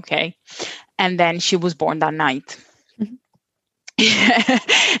 okay. And then she was born that night.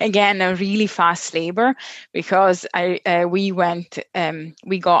 Again, a really fast labor, because we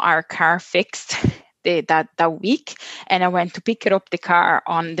got our car fixed that week, and I went to pick up the car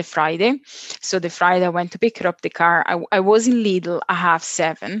on the Friday. So the Friday I went to pick up the car. I was in Lidl at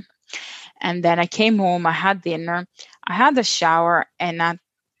 7:30, and then I came home. I had dinner. I had a shower, and at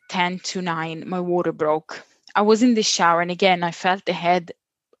 8:50 my water broke. I was in the shower, and again I felt the head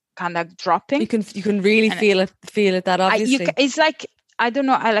kind of dropping. You can really feel it that obviously. It's like, I don't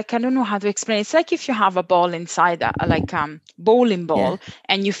know how to explain. It's like if you have a ball inside bowling ball,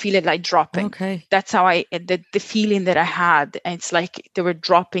 and you feel it like dropping. Okay. That's how the feeling that I had. And it's like they were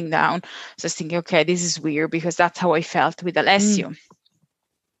dropping down. So I was thinking, okay, this is weird, because that's how I felt with Alessio.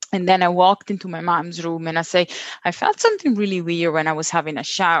 And then I walked into my mom's room and I say, I felt something really weird when I was having a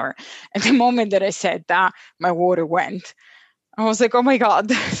shower. And the moment that I said that, my water went. I was like, oh my God.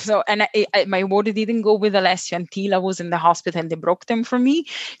 So, and my water didn't go with Alessio until I was in the hospital, and they broke them for me.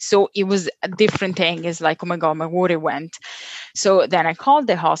 So it was a different thing. It's like, oh my God, my water went. So then I called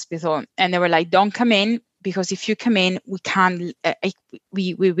the hospital, and they were like, don't come in, because if you come in, we can't,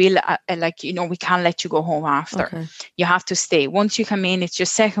 we will, we can't let you go home after. Okay. You have to stay. Once you come in, it's your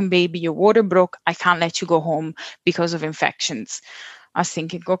second baby, your water broke. I can't let you go home because of infections. I was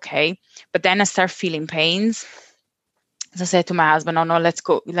thinking, okay. But then I start feeling pains. So I said to my husband, no, let's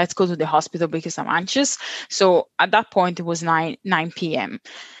go to the hospital because I'm anxious. So at that point, it was 9 p.m.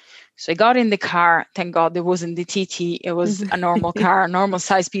 So I got in the car. Thank God it wasn't the TT. It was a normal car, a normal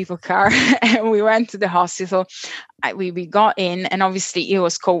size people car. And we went to the hospital. We got in, and obviously it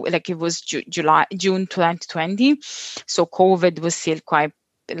was it was June 2020. So COVID was still quite,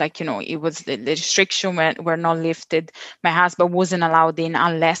 it was the restriction were not lifted. My husband wasn't allowed in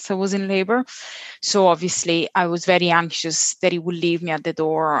unless I was in labor. So obviously I was very anxious that he would leave me at the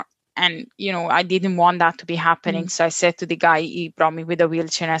door. And, I didn't want that to be happening. So I said to the guy, he brought me with a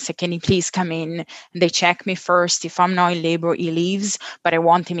wheelchair, and I said, can you please come in? And they check me first. If I'm not in labor, he leaves, but I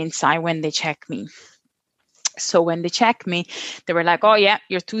want him inside when they check me. So when they checked me, they were like, oh yeah,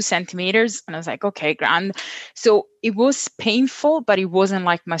 you're 2 centimeters. And I was like, okay, grand. So it was painful, but it wasn't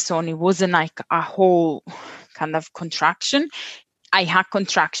like my son. It wasn't like a whole kind of contraction. I had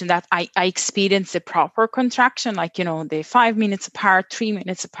contraction that I experienced the proper contraction, the 5 minutes apart, 3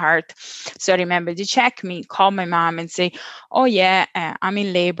 minutes apart. So I remember they check me, call my mom and say, oh yeah, I'm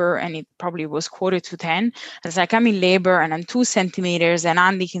in labor. And it probably was 9:45. I was like, I'm in labor and I'm 2 centimeters, and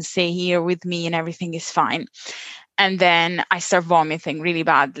Andy can stay here with me and everything is fine. And then I start vomiting really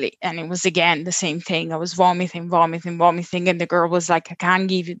badly. And it was, again, the same thing. I was vomiting. And the girl was like, I can't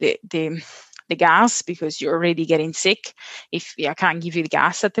give you the gas because you're already getting sick. I can't give you the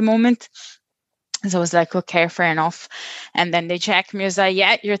gas at the moment. So I was like, okay, fair enough. And then they checked me. I was like,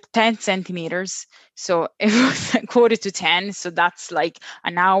 yeah, you're 10 centimeters. So it was 9:45. So that's like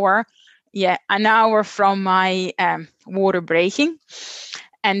an hour. Yeah, an hour from my water breaking.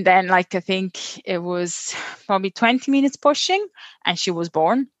 And then I think it was probably 20 minutes pushing, and she was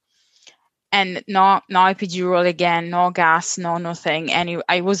born. And no epidural again, no gas, no nothing. And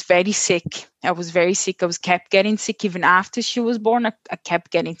I was very sick. I was kept getting sick. Even after she was born, I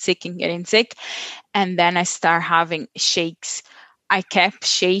kept getting sick. And then I started having shakes. I kept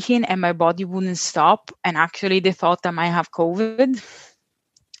shaking and my body wouldn't stop. And actually they thought I might have COVID.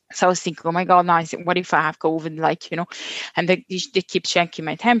 So I was thinking, oh my God, now what if I have COVID? And they keep checking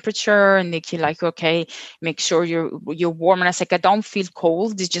my temperature, and they keep okay, make sure you're warm. And I was like, I don't feel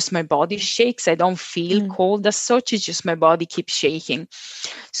cold. It's just my body shakes. I don't feel cold as such. It's just my body keeps shaking.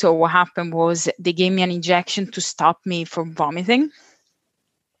 So what happened was they gave me an injection to stop me from vomiting,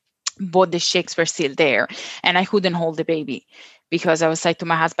 but the shakes were still there, and I couldn't hold the baby. Because I was like to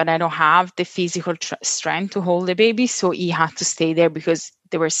my husband, I don't have the physical strength to hold the baby. So he had to stay there because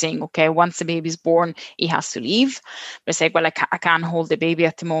they were saying, okay, once the baby's born, he has to leave. But I said, well, I can't hold the baby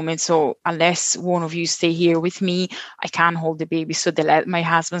at the moment. So unless one of you stay here with me, I can't hold the baby. So they let my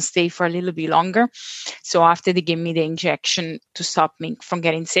husband stay for a little bit longer. So after they gave me the injection to stop me from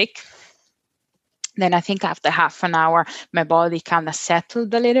getting sick, then I think after half an hour, my body kind of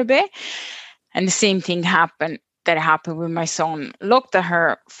settled a little bit. And the same thing happened with my son. Looked at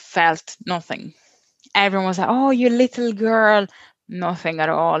her, felt nothing. Everyone was like, oh, you little girl. nothing at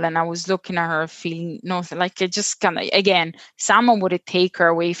all. And I was looking at her feeling nothing, like it just kind of, again, someone would have taken her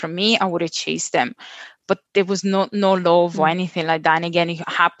away from me, I would have chased them. But there was no love or anything like that. And again, it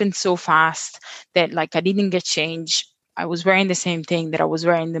happened so fast that like I didn't get changed. I was wearing the same thing that I was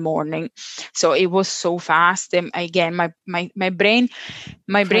wearing in the morning. So it was so fast. And again, my brain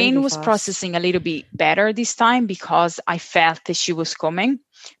was processing a little bit better this time because I felt that she was coming.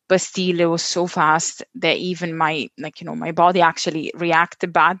 But still, it was so fast that even my body actually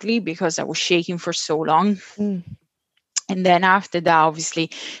reacted badly because I was shaking for so long. And then after that,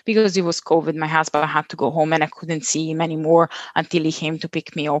 obviously, because it was COVID, my husband had to go home and I couldn't see him anymore until he came to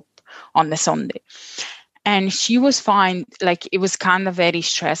pick me up on the Sunday. And she was fine. Like, it was kind of very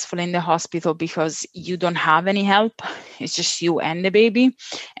stressful in the hospital because you don't have any help. It's just you and the baby.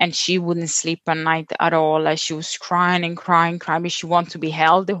 And she wouldn't sleep at night at all. Like, she was crying and crying. But she wanted to be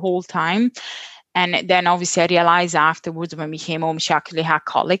held the whole time. And then obviously I realized afterwards when we came home, she actually had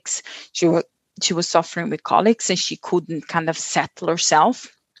colics. She was suffering with colics and she couldn't kind of settle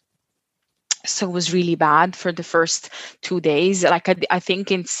herself. So it was really bad for the first 2 days. Like I think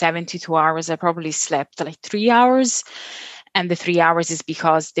in 72 hours, I probably slept like 3 hours. And the 3 hours is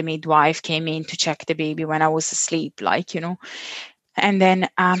because the midwife came in to check the baby when I was asleep, And then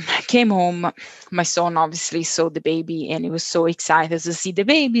I came home. My son obviously saw the baby and he was so excited to see the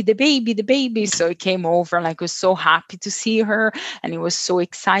baby. So he came over and was so happy to see her. And he was so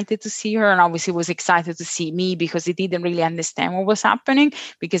excited to see her. And obviously was excited to see me because he didn't really understand what was happening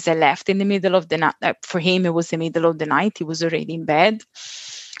because I left in the middle of the night. For him, it was the middle of the night. He was already in bed.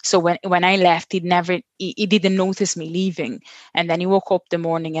 So when I left, he didn't notice me leaving. And then he woke up the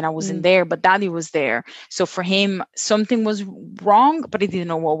morning and I wasn't there, but Daddy was there. So for him, something was wrong, but he didn't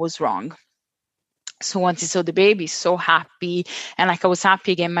know what was wrong. So once he saw the baby, so happy. And I was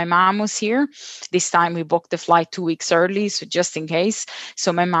happy again. My mom was here. This time we booked the flight 2 weeks early, so just in case.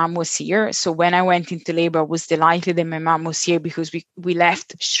 So my mom was here. So when I went into labor, I was delighted that my mom was here because we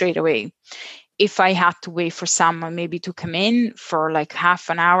left straight away. If I had to wait for someone maybe to come in for like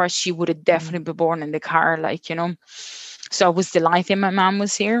half an hour, she would have definitely been born in the car, So I was delighted my mom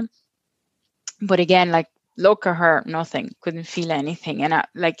was here. But again, look at her, nothing, couldn't feel anything.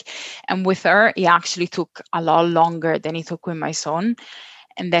 And with her, it actually took a lot longer than it took with my son.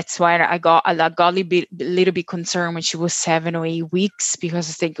 And that's why I got a little bit concerned when she was 7 or 8 weeks, because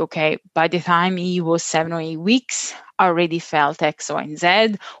I think, okay, by the time he was 7 or 8 weeks, I already felt X, Y, and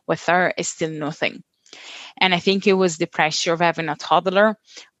Z. With her, it's still nothing. And I think it was the pressure of having a toddler,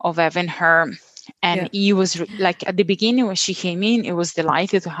 of having her. And he was at the beginning when she came in, it was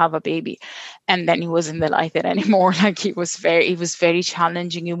delighted to have a baby. And then he wasn't delighted anymore. It was very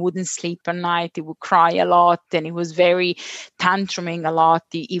challenging. He wouldn't sleep at night. He would cry a lot. And he was very tantruming a lot.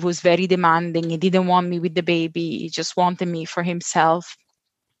 He was very demanding. He didn't want me with the baby. He just wanted me for himself.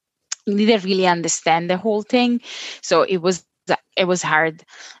 He didn't really understand the whole thing. So it was hard.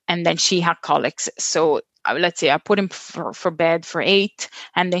 And then she had colics. So let's say I put him for bed for 8,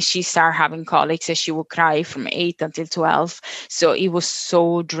 and then she started having colics, and she would cry from 8 until 12. So it was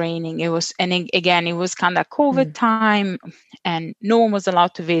so draining. And again, it was kind of COVID time, and no one was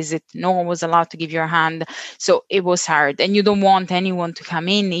allowed to visit. No one was allowed to give you a hand. So it was hard. And you don't want anyone to come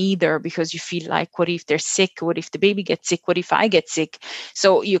in either, because you feel like, what if they're sick? What if the baby gets sick? What if I get sick?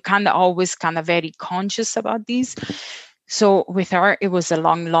 So you always very conscious about these. So with her, it was a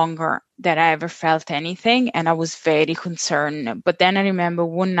longer that I ever felt anything, and I was very concerned. But then I remember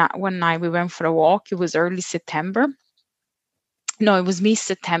one night we went for a walk. It was early September. No, it was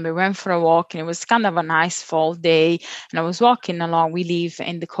mid-September. We went for a walk, and it was kind of a nice fall day. And I was walking along. We live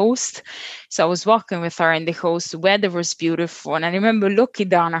in the coast. So I was walking with her in the coast. The weather was beautiful. And I remember looking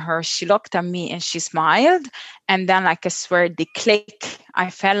down at her. She looked at me and she smiled. And then, I swear, the click, I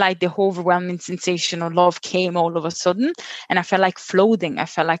felt like the overwhelming sensation of love came all of a sudden. And I felt like floating. I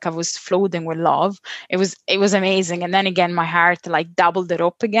felt like I was floating with love. It was amazing. And then again, my heart doubled it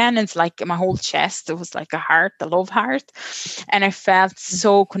up again. It's like my whole chest, it was like a heart, a love heart. And I felt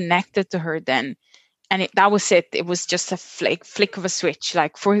so connected to her then. And that was it. It was just a flick of a switch.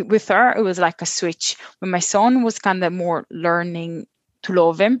 With her, it was like a switch. When my son was kind of more learning to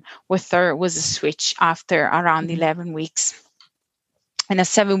love him, with her, it was a switch after around 11 weeks. And at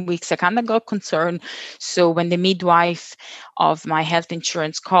 7 weeks, I kind of got concerned. So when the midwife of my health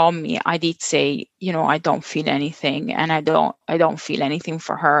insurance called me, I did say, I don't feel anything, and I don't feel anything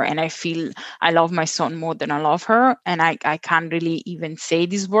for her. And I feel I love my son more than I love her. And I can't really even say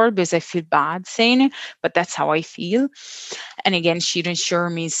this word because I feel bad saying it, but that's how I feel. And again, she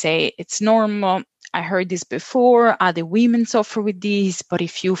reassured me, say, it's normal. I heard this before, other women suffer with this, but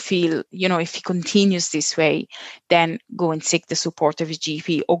if you feel, if it continues this way, then go and seek the support of a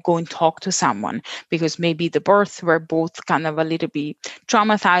GP or go and talk to someone, because maybe the birth were both kind of a little bit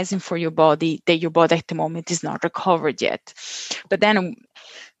traumatizing for your body, that your body at the moment is not recovered yet. But then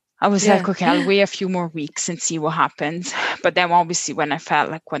I was like, okay, I'll wait a few more weeks and see what happens. But then obviously when I felt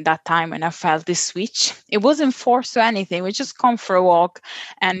this switch, it wasn't forced or anything. We just come for a walk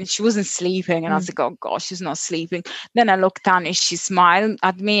and she wasn't sleeping. And I was like, oh gosh, she's not sleeping. Then I looked down and she smiled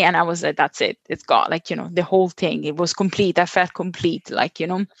at me and I was like, that's it. It's got the whole thing. It was complete. I felt complete, I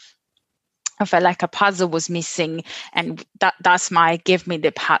felt like a puzzle was missing. And gave me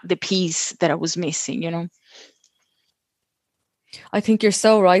the piece that I was missing, I think you're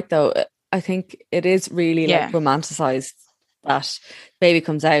so right, though. I think it is really romanticized that baby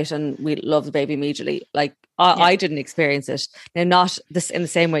comes out and we love the baby immediately. I didn't experience it. Now, not this in the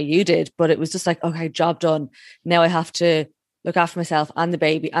same way you did, but it was just like, okay, job done. Now I have to look after myself and the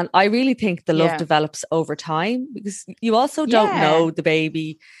baby. And I really think the love develops over time, because you also don't know the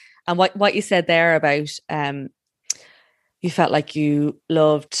baby. And what you said there about you felt like you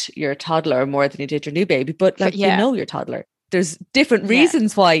loved your toddler more than you did your new baby, but you know your toddler. There's different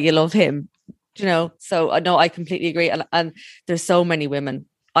reasons why you love him, So no, I completely agree. And there's so many women.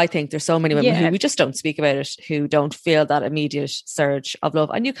 I think there's so many women who we just don't speak about it, who don't feel that immediate surge of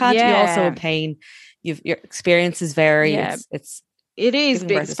love. And you can't be also in pain. Your experiences vary. It is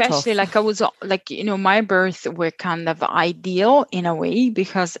big, especially I was my birth were kind of ideal in a way,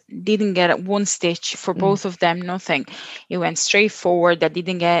 because didn't get one stitch for both of them, nothing. It went straight forward. I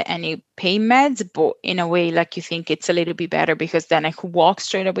didn't get any pain meds, but in a way, you think it's a little bit better, because then I could walk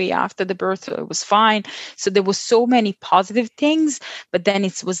straight away after the birth. So it was fine. So there was so many positive things, but then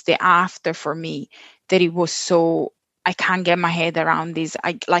it was the after for me that it was so, I can't get my head around this.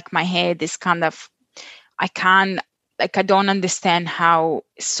 My head is kind of, I don't understand how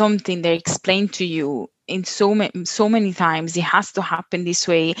something they explain to you in so many times, it has to happen this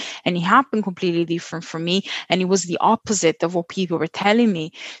way, and it happened completely different for me, and it was the opposite of what people were telling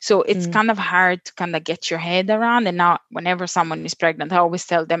me. So it's kind of hard to kind of get your head around. And now whenever someone is pregnant, I always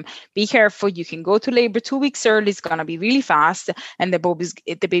tell them, be careful, you can go to labor 2 weeks early, it's going to be really fast, and the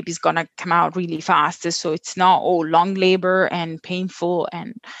baby's going to come out really fast. So it's not all long labor and painful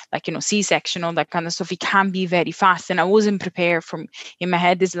and C-section, all that kind of stuff. It can be very fast, and I wasn't prepared. In my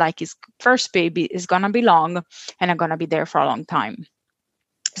head is his first baby is going to be long, and I'm going to be there for a long time.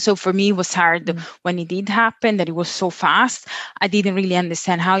 So for me, it was hard when it did happen, that it was so fast. I didn't really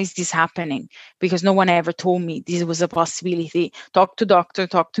understand, how is this happening? Because no one ever told me this was a possibility. Talk to doctor,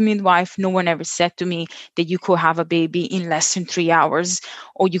 talk to midwife. No one ever said to me that you could have a baby in less than 3 hours,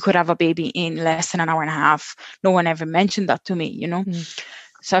 or you could have a baby in less than an hour and a half. No one ever mentioned that to me,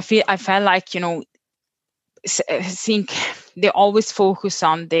 So I felt like, I think they always focus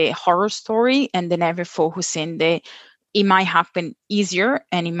on the horror story, and they never focus in it might happen easier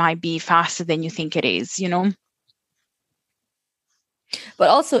and it might be faster than you think it is, But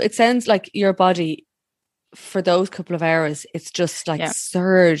also it sounds like your body, for those couple of hours, it's just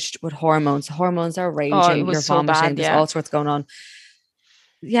surged with hormones. Hormones are raging, you're vomiting, there's all sorts going on.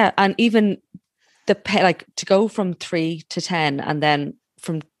 Yeah, and even to go from 3 to 10 and then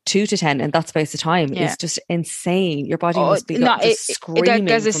from 2 to 10 in that space of time is just insane. Your body must be screaming.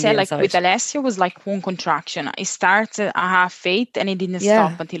 As I said, with Alessia, it was one contraction. It started at 8 and it didn't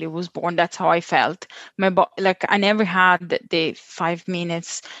stop until it was born. That's how I felt. I never had the 5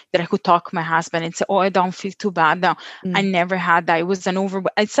 minutes that I could talk to my husband and say, oh, I don't feel too bad now. I never had that. It was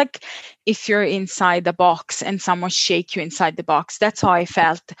it's like if you're inside the box and someone shake you inside the box. That's how I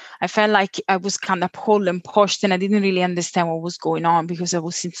felt. I felt like I was kind of pulled and pushed, and I didn't really understand what was going on because I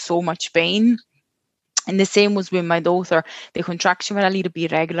was in so much pain. And the same was with my daughter. The contraction were a little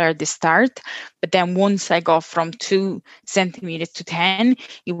bit irregular at the start, but then once I got from 2 centimeters to 10,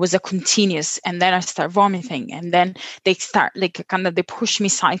 it was a continuous. And then I start vomiting, and then they start they push me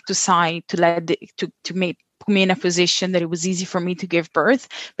side to side to make put me in a position that it was easy for me to give birth.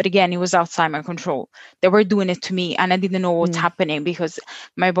 But again, it was outside my control. They were doing it to me, and I didn't know what's happening because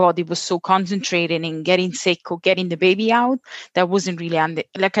my body was so concentrated in getting sick or getting the baby out that wasn't really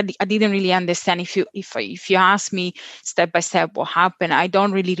I didn't really understand. If you ask me step by step what happened, I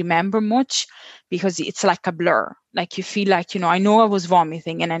don't really remember much because it's like a blur. Like you feel like, I know I was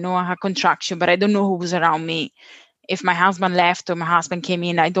vomiting and I know I had contraction, but I don't know who was around me. If my husband left or my husband came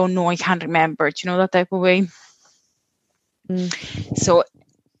in, I don't know. I can't remember it, that type of way. So,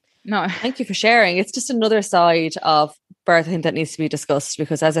 no. Thank you for sharing. It's just another side of birth, I think, that needs to be discussed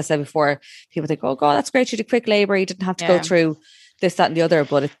because, as I said before, people think, oh, God, that's great. You did quick labour. You didn't have to go through this, that, and the other,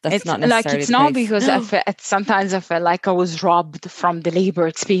 but that's it's not like, necessarily it's the not case. because sometimes I felt like I was robbed from the labor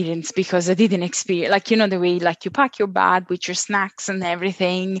experience because I didn't experience, like, the way like you pack your bag with your snacks and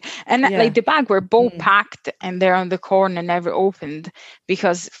everything, and Yeah. like the bag were both packed and they're on the corner, never opened,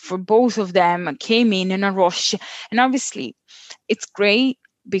 because for both of them I came in a rush. And obviously it's great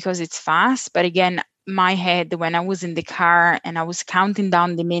because it's fast, but again, my head, when I was in the car and I was counting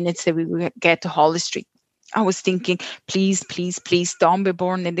down the minutes that we would get to Holly Street, I was thinking, please, please, please don't be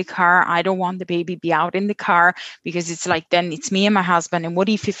born in the car. I don't want the baby be out in the car, because it's like, then it's me and my husband. And what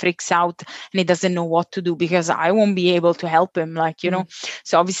if he freaks out and he doesn't know what to do, because I won't be able to help him, like,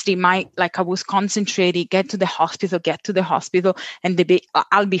 So obviously I was concentrating, get to the hospital and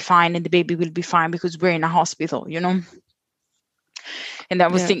I'll be fine and the baby will be fine because we're in a hospital, And I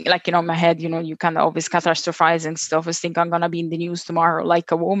was thinking, like, in my head, you kind of always catastrophize and stuff. I was thinking, I'm going to be in the news tomorrow,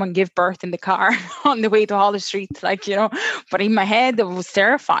 like a woman give birth in the car on the way to Holly Street, like, But in my head, I was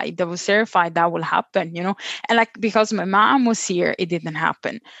terrified. That will happen, And like, because my mom was here, it didn't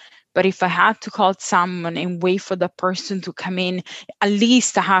happen. But if I had to call someone and wait for the person to come in, at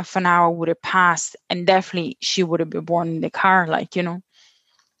least a half an hour would have passed. And definitely she would have been born in the car, like,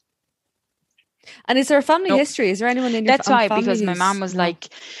 And is there a family history? Is there anyone in your That's why, family? because my mom was like,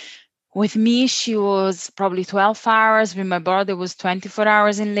 with me, she was probably 12 hours. With my brother was 24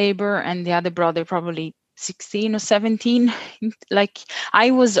 hours in labor, and the other brother probably 16 or 17. Like,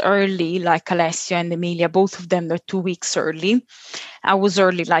 I was early, like Alessio and Emilia, both of them, they're 2 weeks early. I was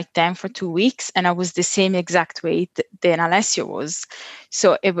early like them for 2 weeks, and I was the same exact weight than Alessio was.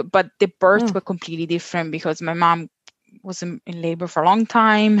 So, but the birth were completely different, because my mom was in labor for a long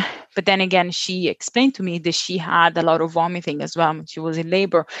time. But then again, she explained to me that she had a lot of vomiting as well when she was in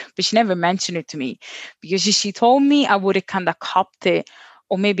labor, but she never mentioned it to me, because she told me I would have kind of copped it,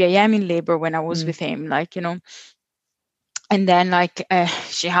 or maybe I am in labor when I was with him, like, And then like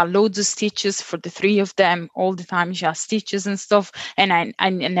she had loads of stitches for the three of them all the time. She has stitches and stuff, and I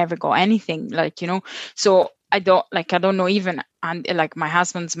never got anything, like, So I don't know even, and like my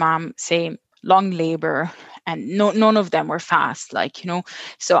husband's mom, same, long labor, and none of them were fast, like,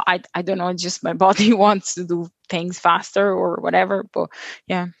 So I don't know, just my body wants to do things faster or whatever, but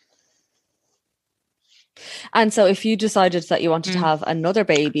yeah. And so if you decided that you wanted to have another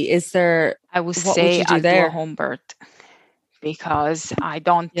baby, is there, I would what say would you do I'll there? do a home birth, because I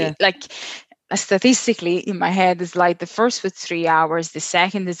don't like, statistically in my head is like the first was 3 hours, the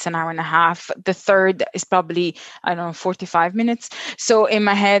second is an hour and a half, the third is probably, I don't know, 45 minutes. So in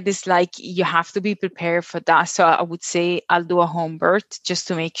my head it's like, you have to be prepared for that. So I would say I'll do a home birth, just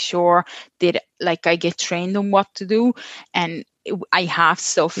to make sure that like I get trained on what to do, and I have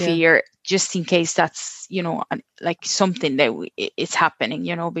fear just in case that's, like something that it's happening,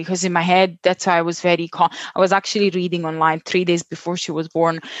 because in my head, that's why I was very I was actually reading online 3 days before she was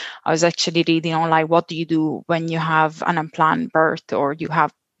born. I was actually reading online, what do you do when you have an unplanned birth, or you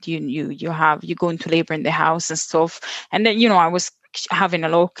have, you go into labor in the house and stuff. And then, I was having a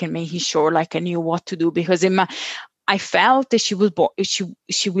look and making sure like I knew what to do, because I felt that she was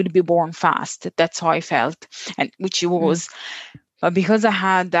she would be born fast. That's how I felt, and which she was. But because I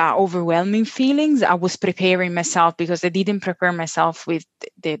had overwhelming feelings, I was preparing myself, because I didn't prepare myself with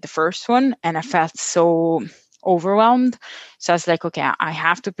the first one, and I felt so overwhelmed. So I was like, okay, I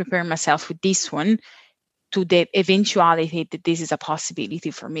have to prepare myself with this one, to the eventuality that this is a possibility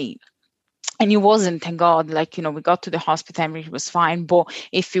for me. And it wasn't, thank God, like, we got to the hospital and it was fine. But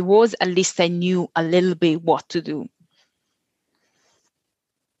if it was, at least I knew a little bit what to do.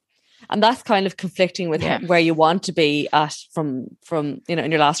 And that's kind of conflicting with where you want to be at from in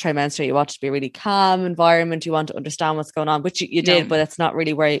your last trimester. You want to be a really calm environment. You want to understand what's going on, which you did, but it's not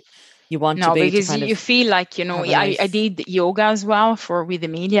really where you want to be. No, because you feel like, I did yoga as well with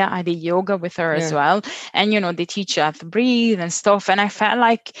Emilia. I did yoga with her as well. And, they teach you how to breathe and stuff. And I felt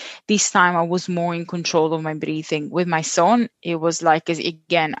like this time I was more in control of my breathing. With my son, it was like,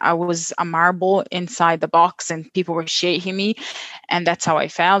 again, I was a marble inside the box and people were shaking me. And that's how I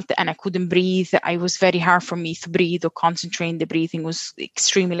felt. And I couldn't breathe. It was very hard for me to breathe or concentrate. The breathing was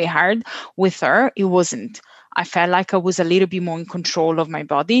extremely hard. With her, it wasn't. I felt like I was a little bit more in control of my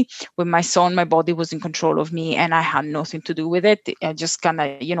body. With my son, my body was in control of me and I had nothing to do with it. I just kind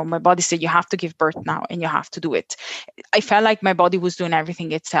of, my body said, you have to give birth now and you have to do it. I felt like my body was doing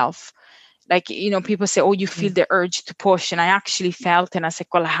everything itself. Like, people say, oh, you feel the urge to push. And I actually felt, and I said,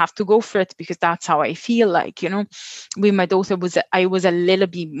 well, I have to go for it because that's how I feel like, with my daughter I was a little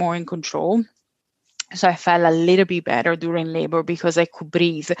bit more in control. So I felt a little bit better during labor because I could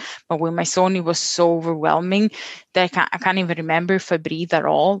breathe. But with my son, it was so overwhelming that I can't even remember if I breathed at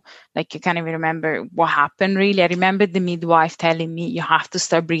all. Like I can't even remember what happened really. I remember the midwife telling me, you have to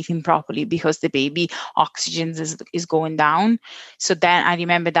start breathing properly because the baby oxygen is going down. So then I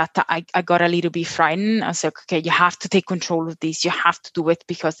remember that I got a little bit frightened. I was like, okay, you have to take control of this. You have to do it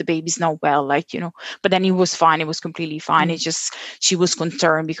because the baby's not well, like, you know. But then it was fine. It was completely fine. It's just, she was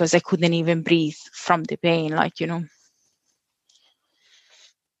concerned because I couldn't even breathe from the pain, like, you know.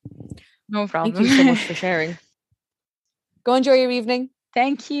 No problem. Thank you so much for sharing. Go enjoy your evening.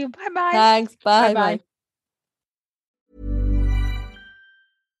 Thank you. Bye-bye. Thanks. Bye. Bye-bye.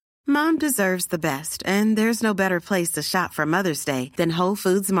 Mom deserves the best, and there's no better place to shop for Mother's Day than Whole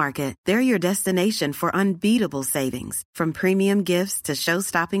Foods Market. They're your destination for unbeatable savings, from premium gifts to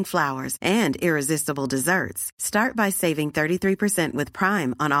show-stopping flowers and irresistible desserts. Start by saving 33% with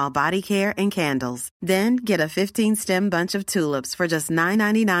Prime on all body care and candles. Then get a 15-stem bunch of tulips for just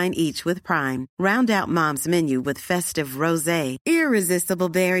 $9.99 each with Prime. Round out Mom's menu with festive rosé, irresistible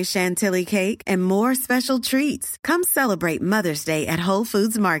berry chantilly cake, and more special treats. Come celebrate Mother's Day at Whole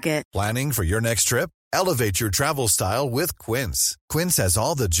Foods Market. Planning for your next trip? Elevate your travel style with Quince. Quince has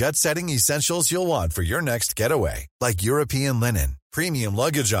all the jet-setting essentials you'll want for your next getaway, like European linen, premium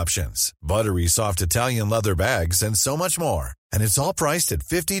luggage options, buttery soft Italian leather bags, and so much more. And it's all priced at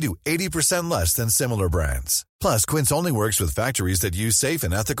 50 to 80% less than similar brands. Plus, Quince only works with factories that use safe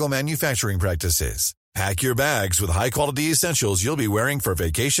and ethical manufacturing practices. Pack your bags with high-quality essentials you'll be wearing for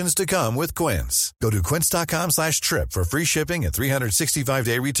vacations to come with Quince. Go to quince.com/trip for free shipping and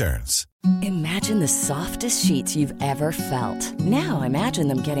 365-day returns. Imagine the softest sheets you've ever felt. Now imagine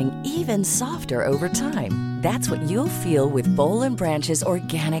them getting even softer over time. That's what you'll feel with Boll & Branch's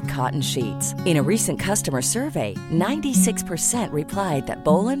organic cotton sheets. In a recent customer survey, 96% replied that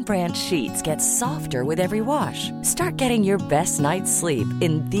Boll & Branch sheets get softer with every wash. Start getting your best night's sleep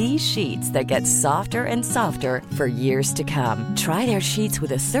in these sheets that get softer and softer for years to come. Try their sheets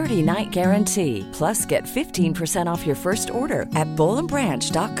with a 30-night guarantee. Plus, get 15% off your first order at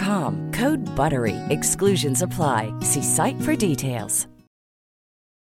bollandbranch.com. Code BUTTERY. Exclusions apply. See site for details.